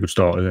a very good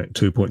start, isn't it?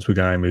 2 points per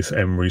game is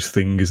Emery's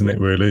thing, isn't it,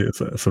 really,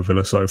 for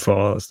Villa so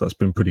far? That's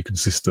been pretty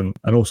consistent.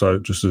 And also,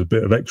 just as a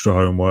bit of extra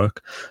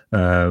homework,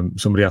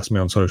 somebody asked me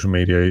on social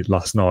media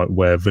last night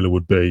where Villa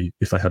would be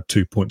if they had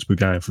 2 points per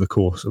game for the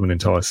course of an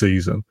entire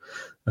season.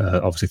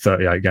 Obviously,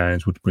 38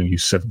 games would bring you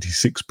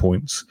 76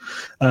 points.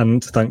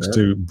 And thanks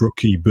to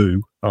Brookie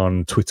Boo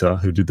on Twitter,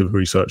 who did the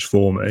research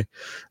for me,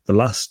 the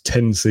last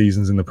 10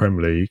 seasons in the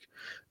Premier League,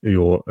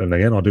 and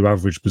again, I'll do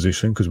average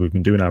position because we've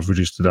been doing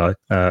averages today.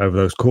 Over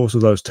those course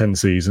of those 10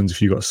 seasons,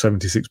 if you got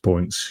 76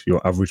 points,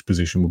 your average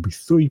position would be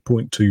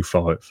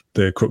 3.25.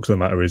 The crux of the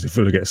matter is if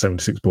Villa get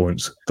 76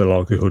 points, the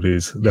likelihood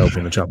is they'll be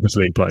in the Champions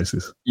League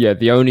places. Yeah,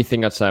 the only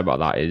thing I'd say about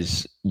that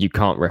is you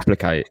can't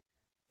replicate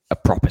a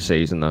proper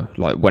season though.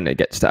 Like when it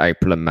gets to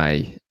April and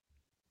May,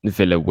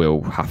 Villa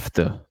will have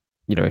to,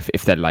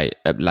 if they're late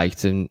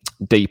and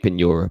deep in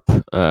Europe,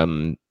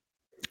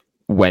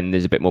 when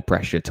there's a bit more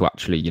pressure to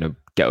actually,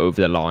 get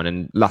over the line.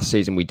 And last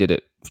season we did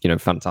it,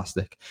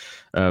 fantastic.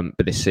 But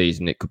this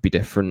season it could be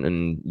different,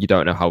 and you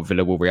don't know how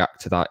Villa will react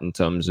to that in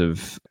terms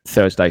of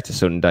Thursday to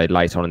Sunday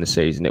late on in the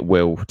season. It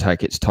will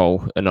take its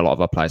toll, and a lot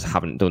of our players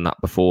haven't done that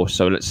before.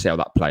 So let's see how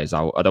that plays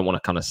out. I don't want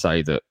to kind of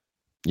say that,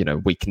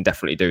 we can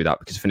definitely do that,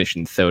 because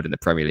finishing 3rd in the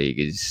Premier League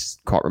is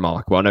quite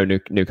remarkable. I know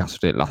Newcastle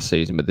did it last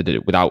season, but they did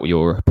it without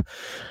Europe.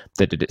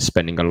 They did it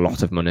spending a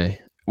lot of money.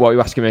 What are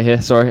you asking me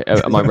here? Sorry,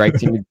 am I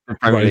rating the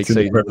Premier League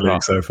season? Premier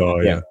League so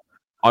far, yeah.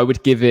 I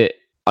would give it,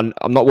 I'm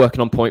not working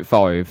on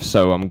 0.5,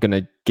 so I'm going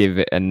to give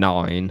it a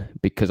 9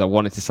 because I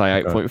wanted to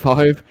say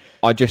 8.5.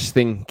 I just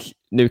think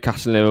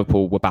Newcastle and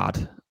Liverpool were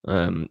bad.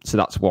 So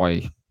that's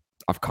why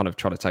I've kind of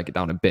tried to take it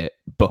down a bit.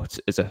 But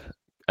as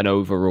an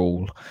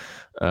overall,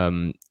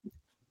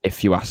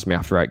 if you ask me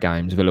after 8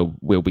 games, Villa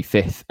will be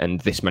 5th and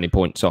this many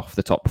points off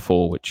the top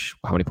 4, which,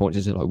 how many points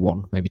is it? Like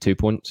 1, maybe 2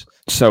 points.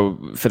 So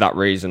for that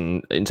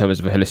reason, in terms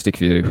of a holistic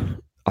view,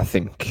 I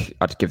think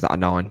I'd give that a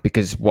 9,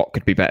 because what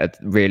could be better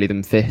really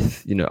than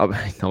 5th?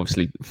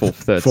 Obviously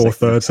 4th,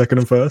 3rd, second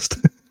and first.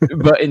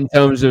 But in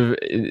terms of,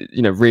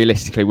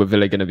 realistically, we're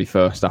Villa going to be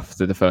first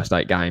after the first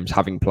 8 games,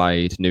 having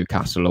played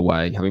Newcastle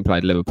away, having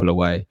played Liverpool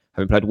away,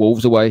 having played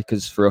Wolves away,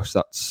 because for us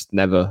that's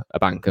never a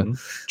banker.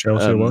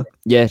 Chelsea away?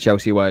 Yeah,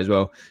 Chelsea away as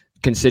well.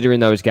 Considering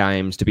those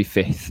games to be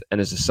 5th,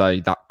 and as I say,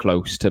 that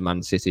close to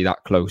Man City,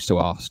 that close to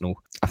Arsenal,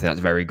 I think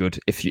that's very good.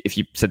 If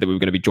you said that we were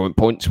going to be joint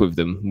points with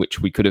them, which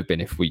we could have been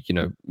if we,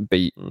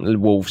 beat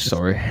Wolves,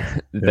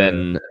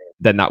 then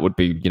that would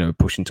be,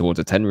 pushing towards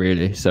a 10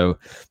 really. So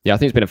yeah, I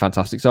think it's been a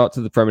fantastic start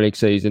to the Premier League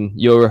season.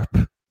 Europe,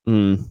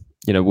 we'll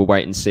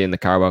wait and see in the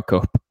Carabao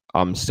Cup.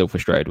 I'm still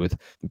frustrated with,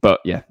 but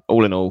yeah,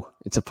 all in all,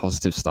 it's a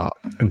positive start.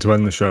 And to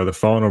end the show, the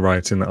final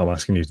rating that I'm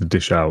asking you to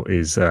dish out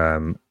is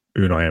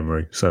Unai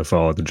Emery so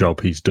far, the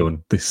job he's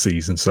done this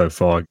season so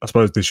far. I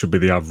suppose this should be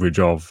the average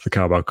of the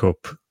Carabao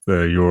Cup,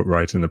 the Europe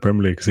rating in the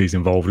Premier League, because he's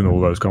involved in all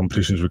those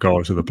competitions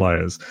regardless of the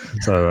players.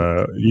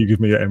 So you give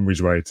me your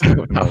Emery's rating,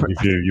 and I'll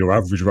give you your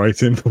average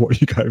rating for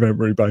what you gave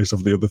Emery based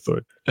off the other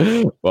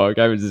 3. Well, I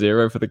gave it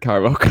 0 for the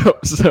Carabao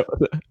Cup. So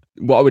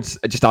what I would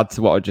just add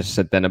to what I just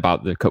said then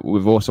about the Cup,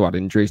 we've also had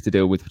injuries to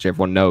deal with, which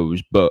everyone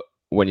knows, but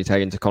when you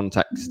take into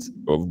context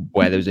of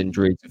where those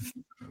injuries have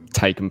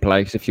taken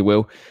place, if you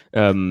will,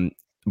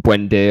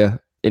 Buendia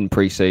in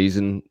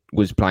pre-season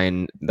was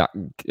playing that,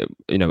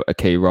 a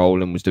key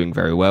role and was doing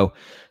very well.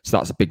 So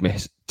that's a big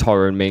miss.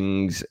 Tyrone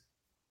Mings,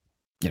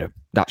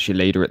 that's your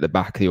leader at the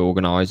back, the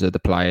organiser, the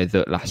player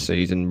that last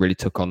season really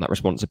took on that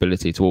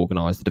responsibility to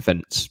organise the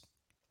defence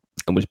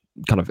and was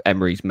kind of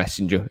Emery's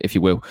messenger, if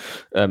you will,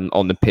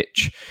 on the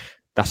pitch.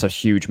 That's a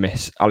huge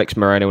miss. Alex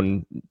Moreno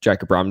and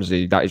Jacob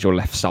Ramsey, that is your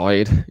left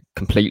side,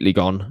 completely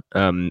gone.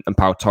 And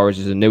Pau Torres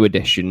is a new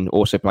addition,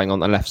 also playing on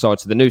the left side.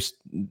 So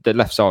the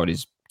left side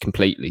is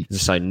completely, as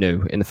I say,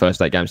 new in the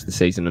first 8 games of the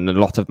season. And a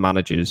lot of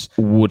managers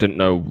wouldn't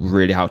know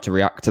really how to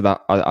react to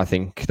that. I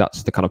think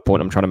that's the kind of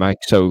point I'm trying to make.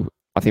 So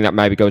I think that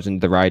maybe goes under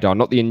the radar,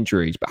 not the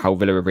injuries, but how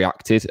Villa have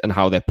reacted and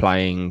how they're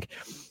playing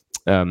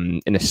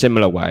in a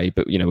similar way,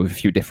 but, with a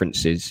few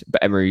differences.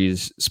 But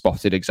Emery's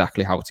spotted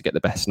exactly how to get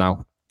the best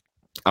now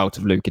out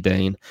of Luka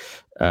Dean.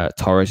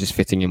 Torres is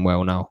fitting in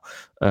well now.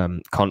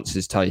 Conce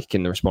is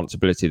taking the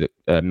responsibility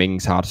that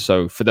Mings had.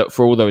 So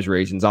for all those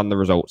reasons and the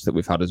results that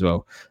we've had as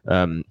well,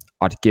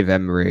 I'd give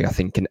Emery, I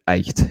think, an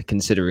 8,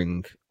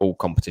 considering all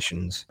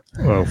competitions.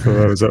 Well, for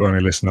those that only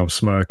listen, I'm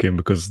smirking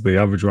because the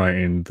average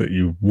rating that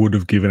you would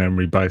have given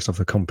Emery based off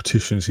the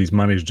competitions he's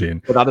managed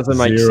in. But that doesn't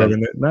make sense.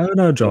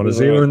 No, John, a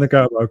 0 in the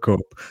Carabao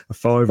Cup, a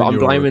 5 but I'm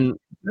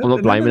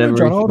not blaming Emery.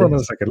 John, hold on a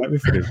second, let me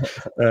finish.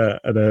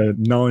 And a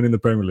 9 in the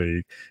Premier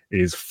League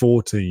is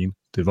 14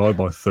 divided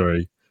by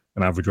 3,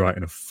 an average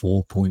rating of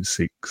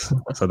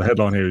 4.6. So the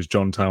headline here is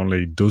John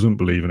Townley doesn't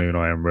believe in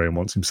Unai Emery and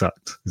wants him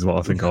sacked, is what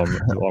I think I'm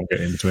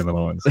getting between the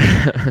lines.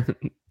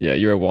 Yeah,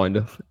 you're a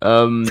winder.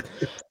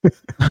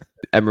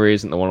 Emery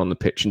isn't the one on the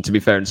pitch, and to be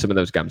fair, in some of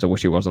those games, I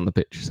wish he was on the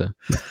pitch. So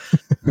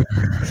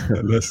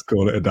let's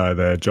call it a day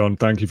there. John,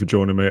 thank you for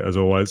joining me as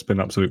always. It's been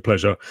an absolute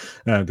pleasure.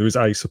 There is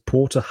a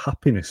supporter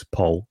happiness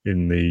poll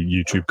in the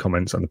YouTube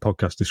comments and the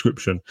podcast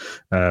description.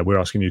 We're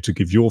asking you to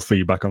give your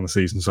feedback on the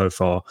season so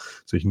far,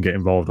 so you can get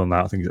involved on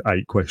that. I think it's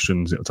 8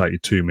 questions. It'll take you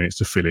 2 minutes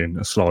to fill in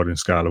a sliding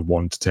scale of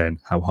 1 to 10.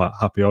 How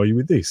happy are you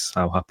with this?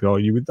 How happy are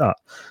you with that?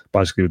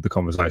 Basically, with the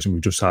conversation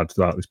we've just had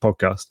throughout this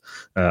podcast.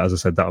 As I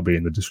said, that'll be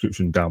in the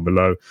description down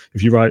below.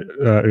 If you rate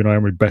Unai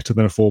Emery better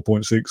than a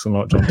 4.6,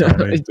 unlike John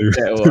Townley, do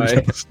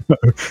let us know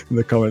in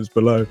the comments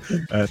below.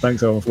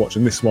 Thanks everyone for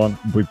watching this one.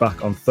 We'll be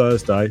back on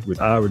Thursday with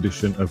our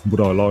edition of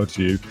Would I Lie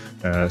to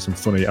You? Some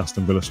funny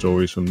Aston Villa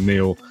stories from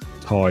Neil,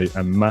 Ty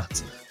and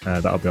Matt.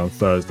 That'll be on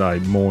Thursday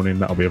morning.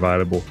 That'll be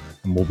available.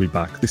 And we'll be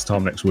back this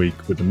time next week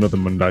with another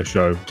Monday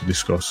show to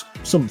discuss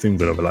something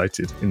Villa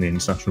related in the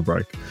international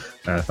break.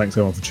 Thanks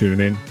everyone for tuning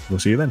in. We'll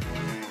see you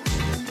then.